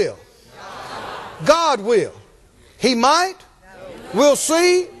 Who will? God will. He might. We'll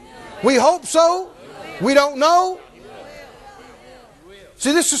see. We hope so. We don't know.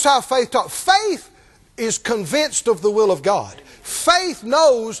 See, this is how faith talks. Faith is convinced of the will of God. faith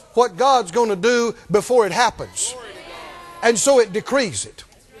knows what God's going to do before it happens. And so it decrees it.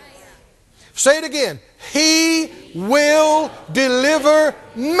 Say it again. He will deliver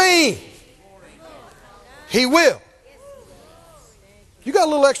me. He will. You got a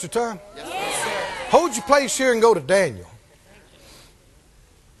little extra time? Hold your place here and go to Daniel.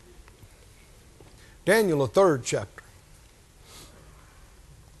 Daniel, the 3rd chapter.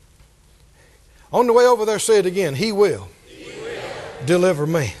 On the way over there, say it again. He will, deliver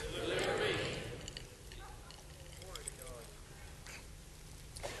me.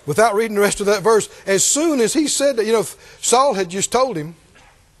 Without reading the rest of that verse, as soon as he said that, Saul had just told him,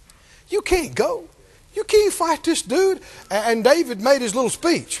 you can't go. You can't fight this dude. And David made his little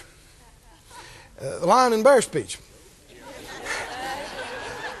speech. The lion and bear speech.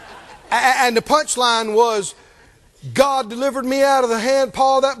 And the punchline was, God delivered me out of the hand,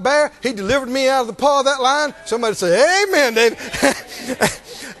 paw of that bear. He delivered me out of the paw of that lion. Somebody say, amen, David.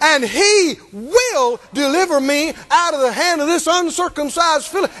 And He will deliver me out of the hand of this uncircumcised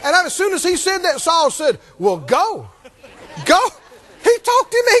Philistine. And as soon as he said that, Saul said, well, go. Go. He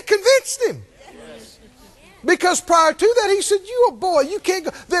talked him, he convinced him. Because prior to that, he said, you a boy, you can't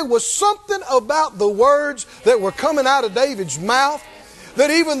go. There was something about the words that were coming out of David's mouth that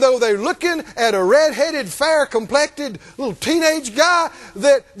even though they're looking at a red-headed, fair-complected little teenage guy,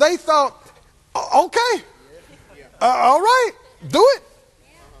 that they thought, okay, all right, do it.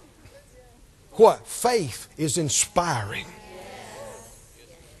 What? Faith is inspiring.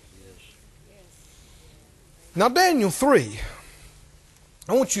 Now, Daniel 3,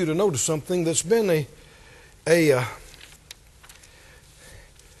 I want you to notice something that's been an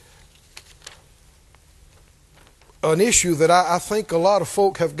issue that I think a lot of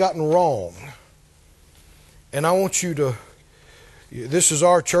folk have gotten wrong. And I want you to, this is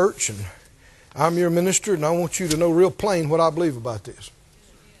our church and I'm your minister, and I want you to know real plain what I believe about this.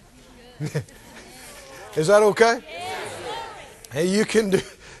 Is that okay? Hey, you can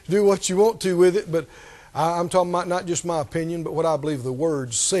do what you want to with it, but I'm talking about not just my opinion, but what I believe the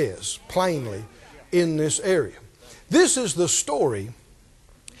Word says plainly in this area. This is the story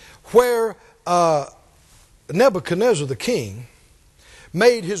where Nebuchadnezzar the king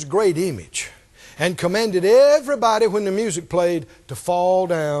made his great image and commanded everybody when the music played to fall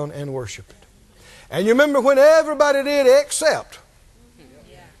down and worship it. And you remember when everybody did except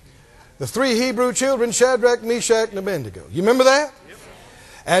the 3 Hebrew children, Shadrach, Meshach, and Abednego. You remember that?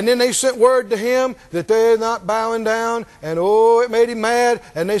 And then they sent word to him that they're not bowing down, and it made him mad,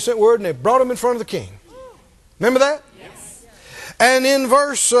 and they sent word and they brought him in front of the king. Remember that? Yes. And in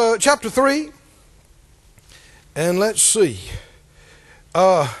verse chapter 3, and let's see,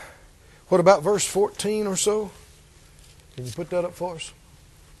 what about verse 14 or so? Can you put that up for us?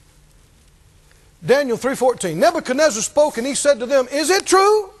 Daniel 3:14. Nebuchadnezzar spoke and he said to them, is it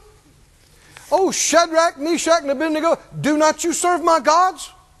true? Oh, Shadrach, Meshach, and Abednego, do not you serve my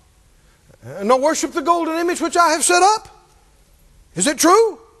gods? Nor worship the golden image which I have set up? Is it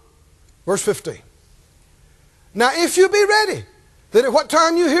true? Verse 15. Now if you be ready, that at what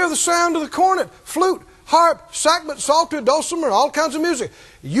time you hear the sound of the cornet, flute, harp, sackbut, psalter, dulcimer, all kinds of music,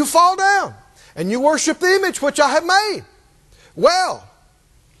 you fall down and you worship the image which I have made. Well,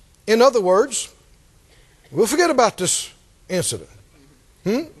 in other words, we'll forget about this incident.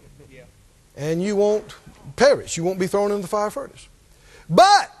 And you won't perish. You won't be thrown in the fire furnace.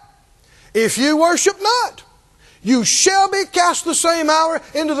 But if you worship not, you shall be cast the same hour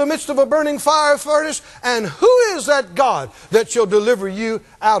into the midst of a burning fire furnace. And who is that God that shall deliver you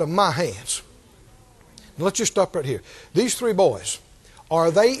out of my hands? Now let's just stop right here. These 3 boys,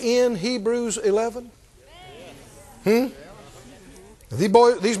 are they in Hebrews 11?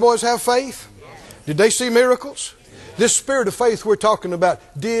 These boys have faith? Did they see miracles? This spirit of faith we're talking about,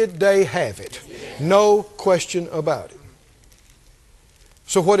 did they have it? No question about it.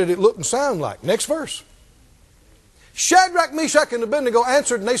 So what did it look and sound like? Next verse. Shadrach, Meshach, and Abednego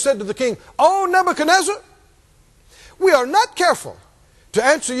answered, and they said to the king, O Nebuchadnezzar, we are not careful to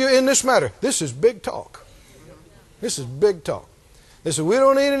answer you in this matter. This is big talk. This is big talk. They said, we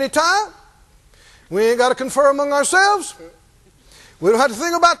don't need any time. We ain't got to confer among ourselves. We don't have to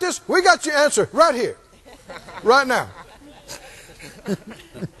think about this. We got your answer right here. Right now.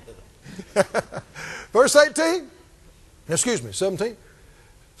 Verse 18. Excuse me, 17.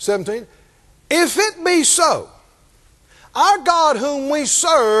 17. If it be so, our God whom we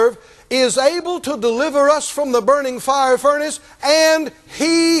serve is able to deliver us from the burning fire furnace, and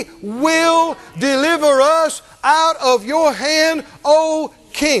He will deliver us out of your hand, O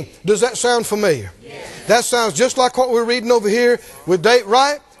King. Does that sound familiar? Yes. That sounds just like what we're reading over here with David,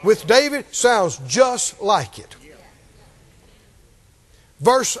 right? With David, sounds just like it.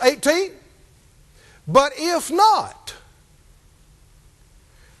 Verse 18. But if not,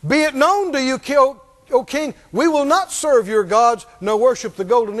 be it known to you, O king, we will not serve your gods, nor worship the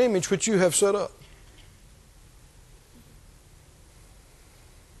golden image which you have set up.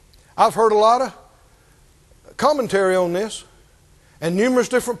 I've heard a lot of commentary on this, and numerous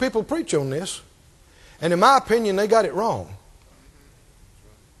different people preach on this, and in my opinion, they got it wrong.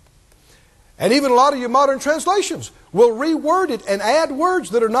 And even a lot of your modern translations will reword it and add words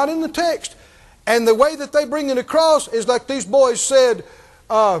that are not in the text. And the way that they bring it across is like these boys said,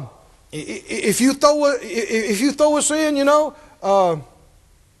 if you throw us in, you know,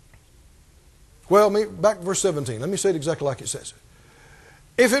 back to verse 17. Let me say it exactly like it says.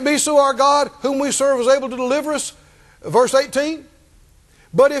 If it be so, our God, whom we serve, is able to deliver us. Verse 18.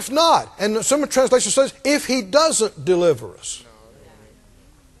 But if not, and some translation says, if He doesn't deliver us.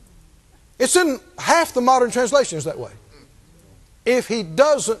 It's in half the modern translations that way. If He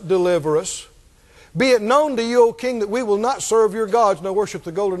doesn't deliver us, be it known to you, O king, that we will not serve your gods, nor worship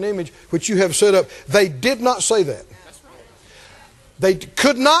the golden image which you have set up. They did not say that. They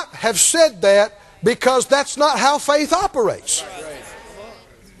could not have said that because that's not how faith operates.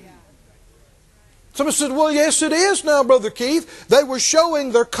 Somebody said, well, yes, it is now, Brother Keith. They were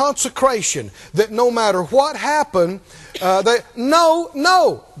showing their consecration, that no matter what happened,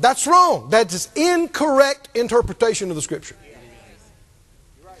 no, that's wrong. That is incorrect interpretation of the Scripture.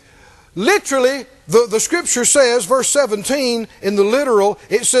 Literally, the Scripture says, verse 17, in the literal,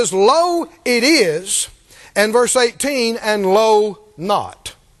 it says, lo, it is, and verse 18, and lo,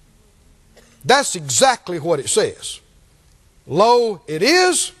 not. That's exactly what it says. Lo, it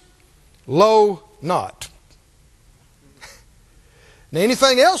is, lo, not. Now,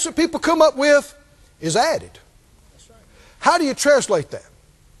 anything else that people come up with is added. How do you translate that?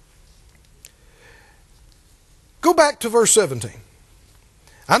 Go back to verse 17.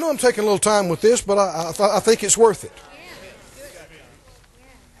 I know I'm taking a little time with this, but I think it's worth it.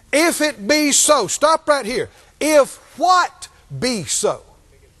 If it be so, stop right here. If what be so?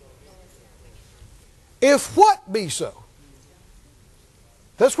 If what be so?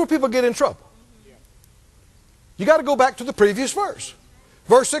 That's where people get in trouble. You got to go back to the previous verse.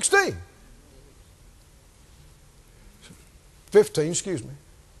 Verse 16. 15, excuse me.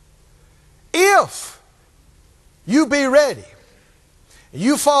 If you be ready,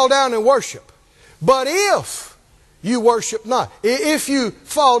 you fall down and worship. But if you worship not. If you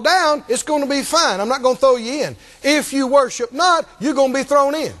fall down, it's going to be fine. I'm not going to throw you in. If you worship not, you're going to be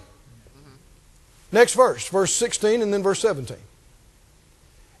thrown in. Next verse, verse 16 and then verse 17.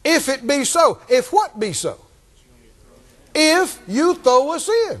 If it be so. If what be so? If you throw us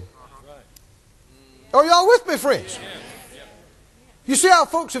in. Are y'all with me, friends? You see how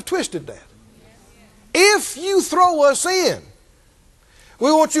folks have twisted that? If you throw us in, we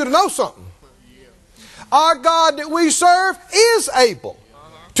want you to know something. Our God that we serve is able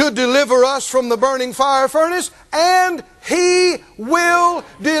to deliver us from the burning fire furnace, and He will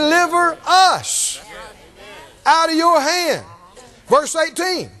deliver us out of your hand. Verse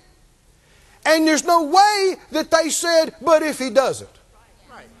 18. And there's no way that they said, but if He doesn't.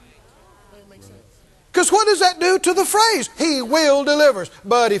 Because what does that do to the phrase? He will deliver us,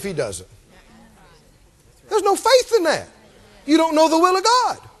 but if He doesn't. There's no faith in that. You don't know the will of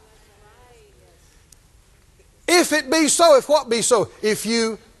God. If it be so, if what be so? If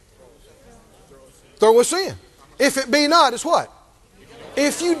you throw us in. If it be not, it's what?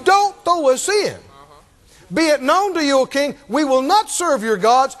 If you don't throw us in. Be it known to you, O king, we will not serve your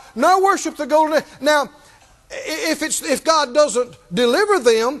gods, nor worship the golden. Now, if God doesn't deliver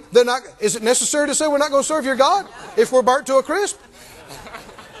them, then is it necessary to say we're not going to serve your God if we're burnt to a crisp?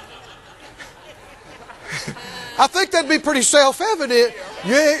 I think that'd be pretty self-evident.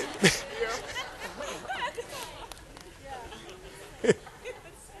 Yeah.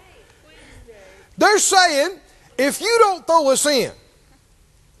 They're saying, if you don't throw us in,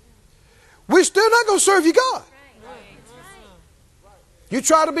 we're still not going to serve you God. You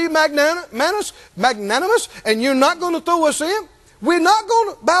try to be magnanimous, and you're not going to throw us in, we're not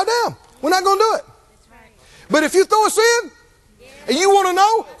going to bow down. We're not going to do it. But if you throw us in, and you want to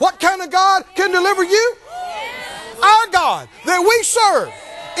know what kind of God can deliver you, our God that we serve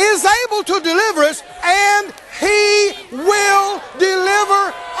is able to deliver us, and He will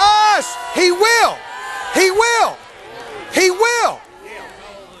deliver us. He will. He will. He will.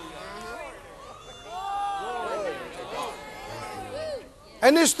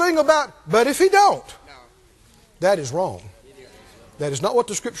 And this thing about, but if He don't, that is wrong. That is not what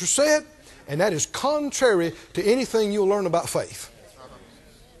the Scripture said, and that is contrary to anything you'll learn about faith.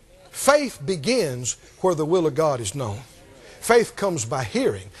 Faith begins where the will of God is known. Faith comes by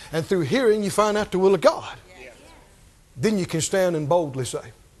hearing. And through hearing, you find out the will of God. Then you can stand and boldly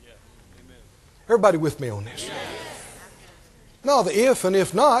say. Everybody with me on this? No, the if and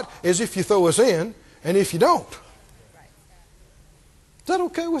if not is if you throw us in and if you don't. Is that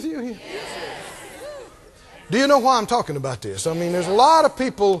okay with you here? Do you know why I'm talking about this? I mean, there's a lot of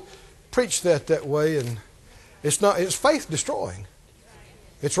people preach that way, and it's faith destroying.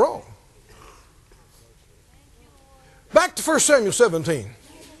 It's wrong. Back to 1 Samuel 17.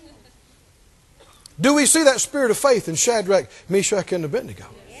 Do we see that spirit of faith in Shadrach, Meshach, and Abednego?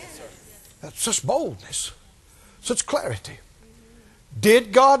 That's such boldness, such clarity.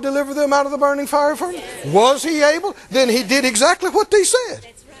 Did God deliver them out of the burning fire furnace? Was He able? Then He did exactly what they said.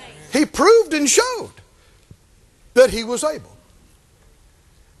 He proved and showed that He was able.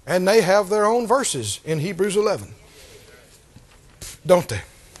 And they have their own verses in Hebrews 11. Don't they?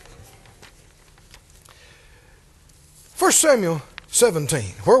 1 Samuel 17.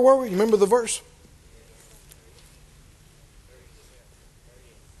 Where were we? You remember the verse?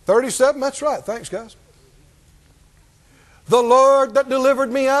 37? That's right. Thanks, guys. The Lord that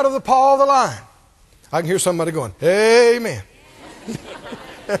delivered me out of the paw of the lion. I can hear somebody going, amen.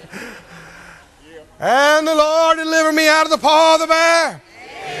 And the Lord delivered me out of the paw of the bear. Amen.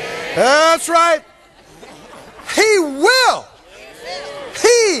 That's right. He will.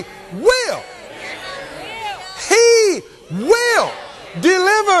 He will. He will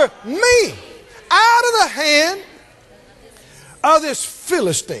deliver me out of the hand of this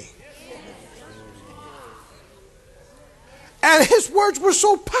Philistine. And his words were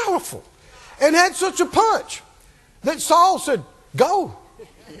so powerful and had such a punch that Saul said, go.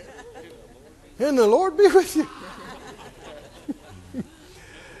 And the Lord be with you.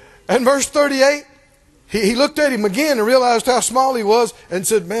 And verse 38, he looked at him again and realized how small he was and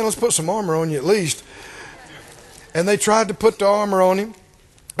said, man, let's put some armor on you at least. And they tried to put the armor on him.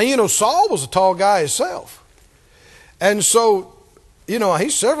 And you know, Saul was a tall guy himself. And so, you know,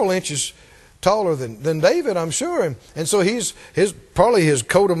 he's several inches taller than David, I'm sure. And so probably his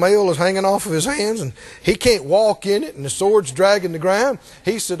coat of mail is hanging off of his hands, and he can't walk in it, and the sword's dragging the ground.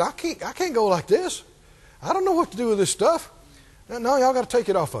 He said, I can't go like this. I don't know what to do with this stuff. No, y'all got to take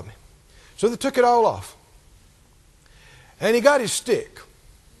it off of me. So they took it all off. And he got his stick.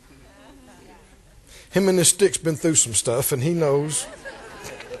 Him and his stick's been through some stuff, and he knows.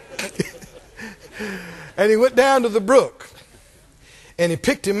 And he went down to the brook. And he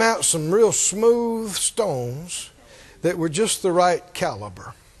picked him out some real smooth stones that were just the right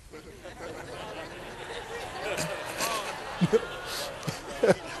caliber.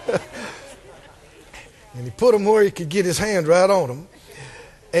 And he put them where he could get his hand right on them.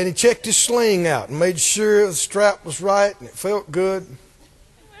 And he checked his sling out and made sure the strap was right and it felt good.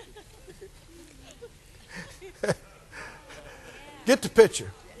 Get the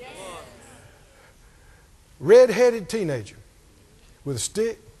picture. Red-headed teenager with a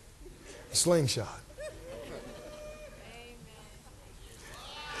stick, a slingshot.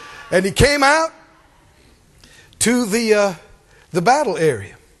 And he came out to the battle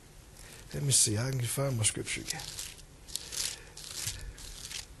area. Let me see, I can find my scripture again.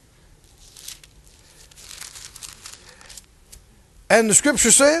 And the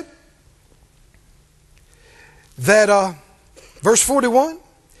scripture said that, verse 41,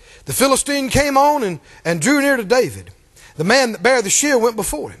 the Philistine came on and drew near to David. The man that bare the shield went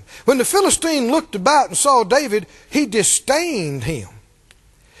before him. When the Philistine looked about and saw David, he disdained him.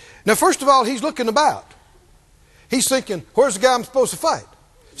 Now, first of all, he's looking about. He's thinking, where's the guy I'm supposed to fight?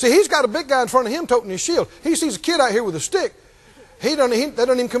 See, he's got a big guy in front of him toting his shield. He sees a kid out here with a stick. That doesn't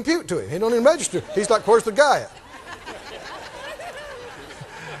even compute to him. He don't even register. He's like, where's the guy at?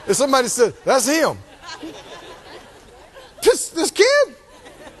 If somebody said, that's him. This kid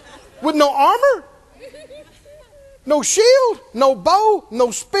with no armor, no shield, no bow,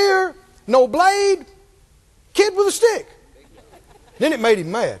 no spear, no blade. Kid with a stick. Then it made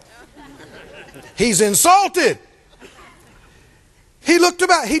him mad. He's insulted. He looked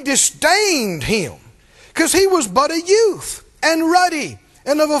about. He disdained him because he was but a youth and ruddy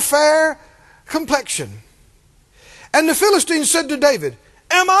and of a fair complexion. And the Philistine said to David,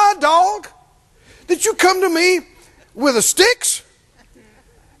 am I a dog that you come to me with a sticks?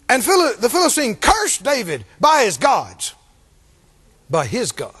 And the Philistine cursed David by his gods. By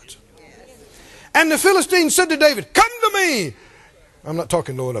his gods. And the Philistine said to David, come to me. I'm not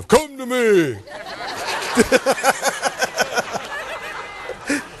talking low enough. Come to me.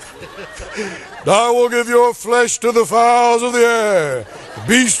 I will give your flesh to the fowls of the air, the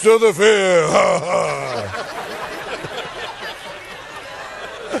beasts of the field. Ha, ha.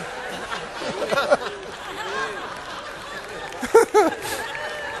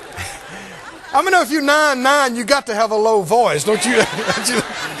 I mean, if you're 9'9", you got to have a low voice, don't you?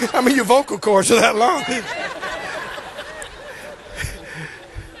 I mean, your vocal cords are that long.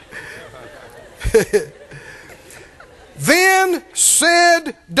 Then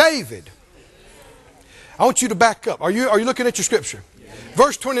said David. I want you to back up. Are you looking at your scripture?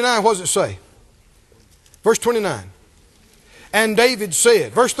 Verse 29, what does it say? Verse 29. And David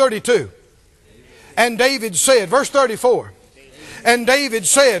said. Verse 32. And David said. Verse 34. And David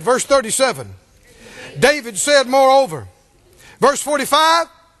said. Verse 37. David said moreover. Verse 45.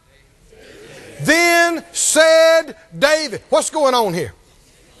 Then said David. What's going on here?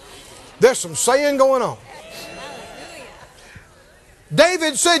 There's some saying going on.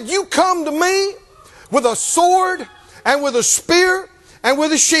 David said, you come to me with a sword and with a spear and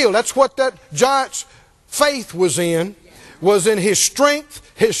with a shield. That's what that giant's faith was in his strength,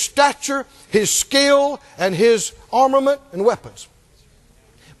 his stature, his skill, and his armament and weapons.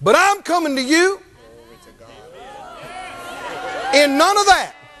 But I'm coming to you in none of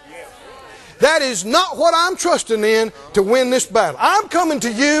that. That is not what I'm trusting in to win this battle. I'm coming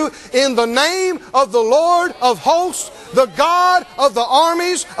to you in the name of the Lord of hosts, the God of the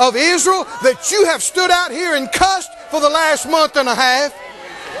armies of Israel, that you have stood out here and cussed for the last month and a half,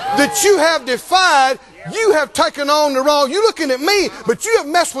 that you have defied. You have taken on the wrong. You're looking at me, but you have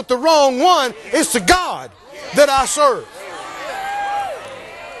messed with the wrong one. It's the God that I serve.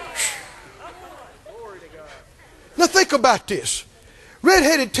 Now think about this.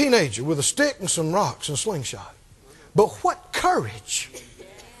 Red-headed teenager with a stick and some rocks and a slingshot. But what courage.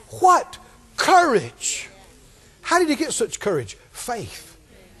 What courage. How did he get such courage? Faith.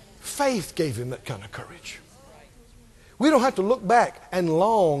 Faith gave him that kind of courage. We don't have to look back and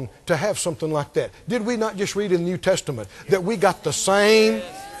long to have something like that. Did we not just read in the New Testament that we got the same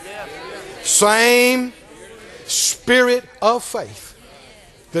spirit of faith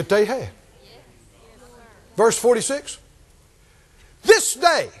that they had? Verse 46. This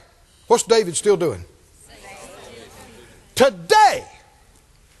day, what's David still doing? Today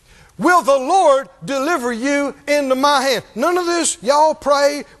will the Lord deliver you into my hand. None of this, y'all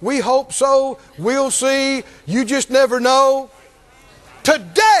pray, we hope so, we'll see, you just never know.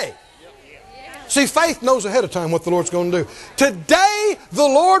 Today. See, faith knows ahead of time what the Lord's going to do. Today, the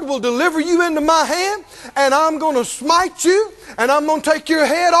Lord will deliver you into my hand, and I'm going to smite you, and I'm going to take your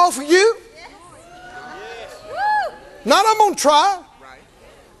head off of you. Not I'm going to try.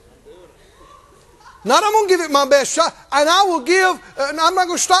 Not I'm going to give it my best shot. And I will give, and I'm not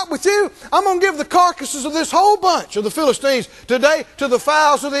going to stop with you. I'm going to give the carcasses of this whole bunch of the Philistines today to the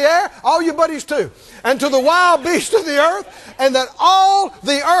fowls of the air, all your buddies too, and to the wild beasts of the earth, and that all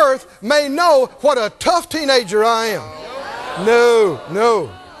the earth may know what a tough teenager I am. No.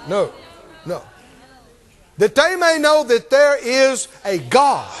 That they may know that there is a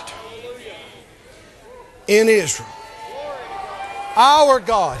God in Israel. Our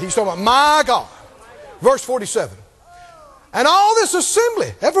God. He's talking about my God. Verse 47. And all this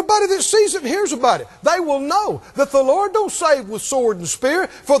assembly, everybody that sees it and hears about it, they will know that the Lord don't save with sword and spear,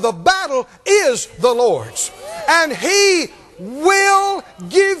 for the battle is the Lord's. And He will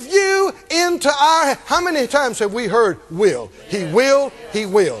give you into our hand. How many times have we heard will? He will, He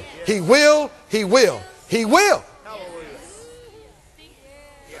will. He will, He will. He will.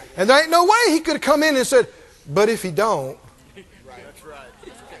 And there ain't no way He could have come in and said, but if He don't.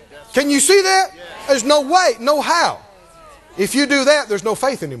 Can you see that? There's no way, no how. If you do that, there's no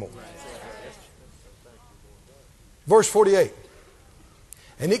faith anymore. Verse 48.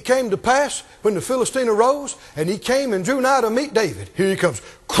 And it came to pass when the Philistine arose, and he came and drew nigh to meet David. Here he comes.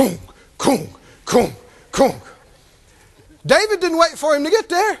 Kung, kung, kung, kung. David didn't wait for him to get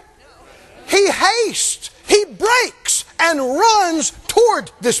there. He hastes, he breaks, and runs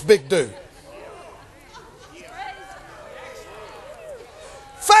toward this big dude.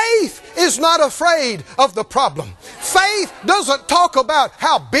 Faith is not afraid of the problem. Faith doesn't talk about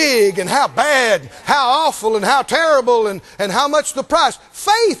how big and how bad, how awful and how terrible and how much the price.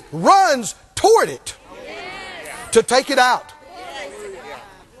 Faith runs toward it to take it out.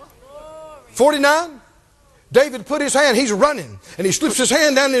 49, David put his hand, he's running, and he slips his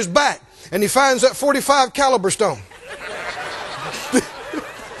hand down his back, and he finds that 45 caliber stone.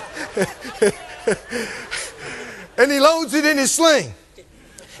 And he loads it in his sling.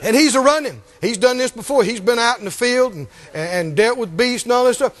 And he's a-running. He's done this before. He's been out in the field and dealt with beasts and all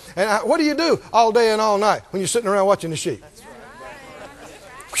this stuff. And what do you do all day and all night when you're sitting around watching the sheep?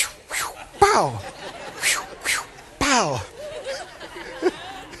 Pow! Pow!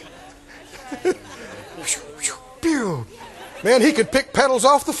 Man, he could pick petals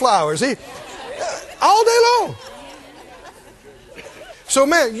off the flowers. All day long. So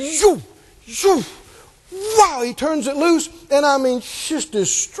man, Shoo, wow, he turns it loose, and I mean, just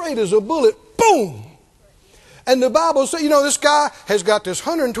as straight as a bullet, boom. And the Bible says, you know, this guy has got this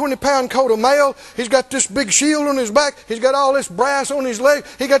 120-pound coat of mail. He's got this big shield on his back. He's got all this brass on his leg.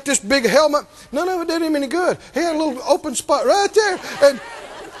 He got this big helmet. None of it did him any good. He had a little open spot right there, and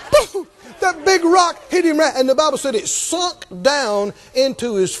boom, that big rock hit him right. And the Bible said it sunk down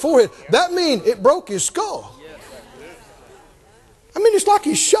into his forehead. That means it broke his skull. I mean, it's like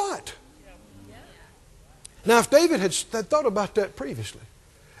he's shot. Now, if David had thought about that previously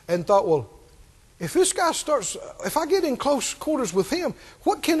and thought, well, if this guy starts, if I get in close quarters with him,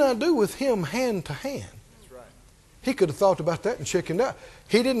 what can I do with him hand to hand? That's right. He could have thought about that and chickened out.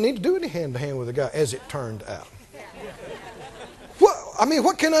 He didn't need to do any hand to hand with the guy, as it turned out. Well, I mean,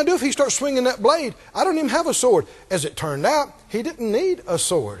 what can I do if he starts swinging that blade? I don't even have a sword. As it turned out, he didn't need a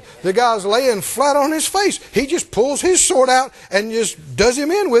sword. The guy's laying flat on his face. He just pulls his sword out and just does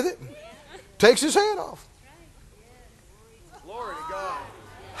him in with it. Takes his head off. Glory to God.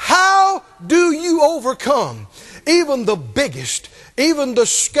 How do you overcome even the biggest, even the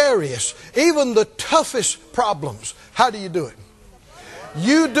scariest, even the toughest problems? How do you do it?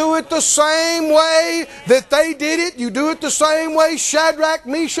 You do it the same way that they did it. You do it the same way Shadrach,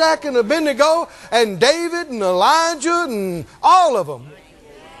 Meshach, and Abednego, and David, and Elijah, and all of them.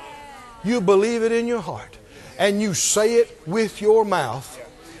 You believe it in your heart, and you say it with your mouth.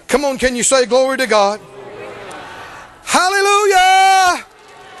 Come on, can you say glory to God? Hallelujah!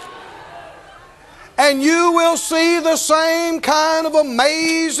 And you will see the same kind of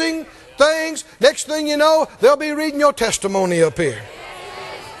amazing things. Next thing you know, they'll be reading your testimony up here.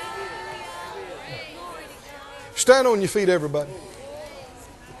 Stand on your feet, everybody.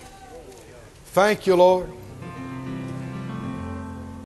 Thank you, Lord.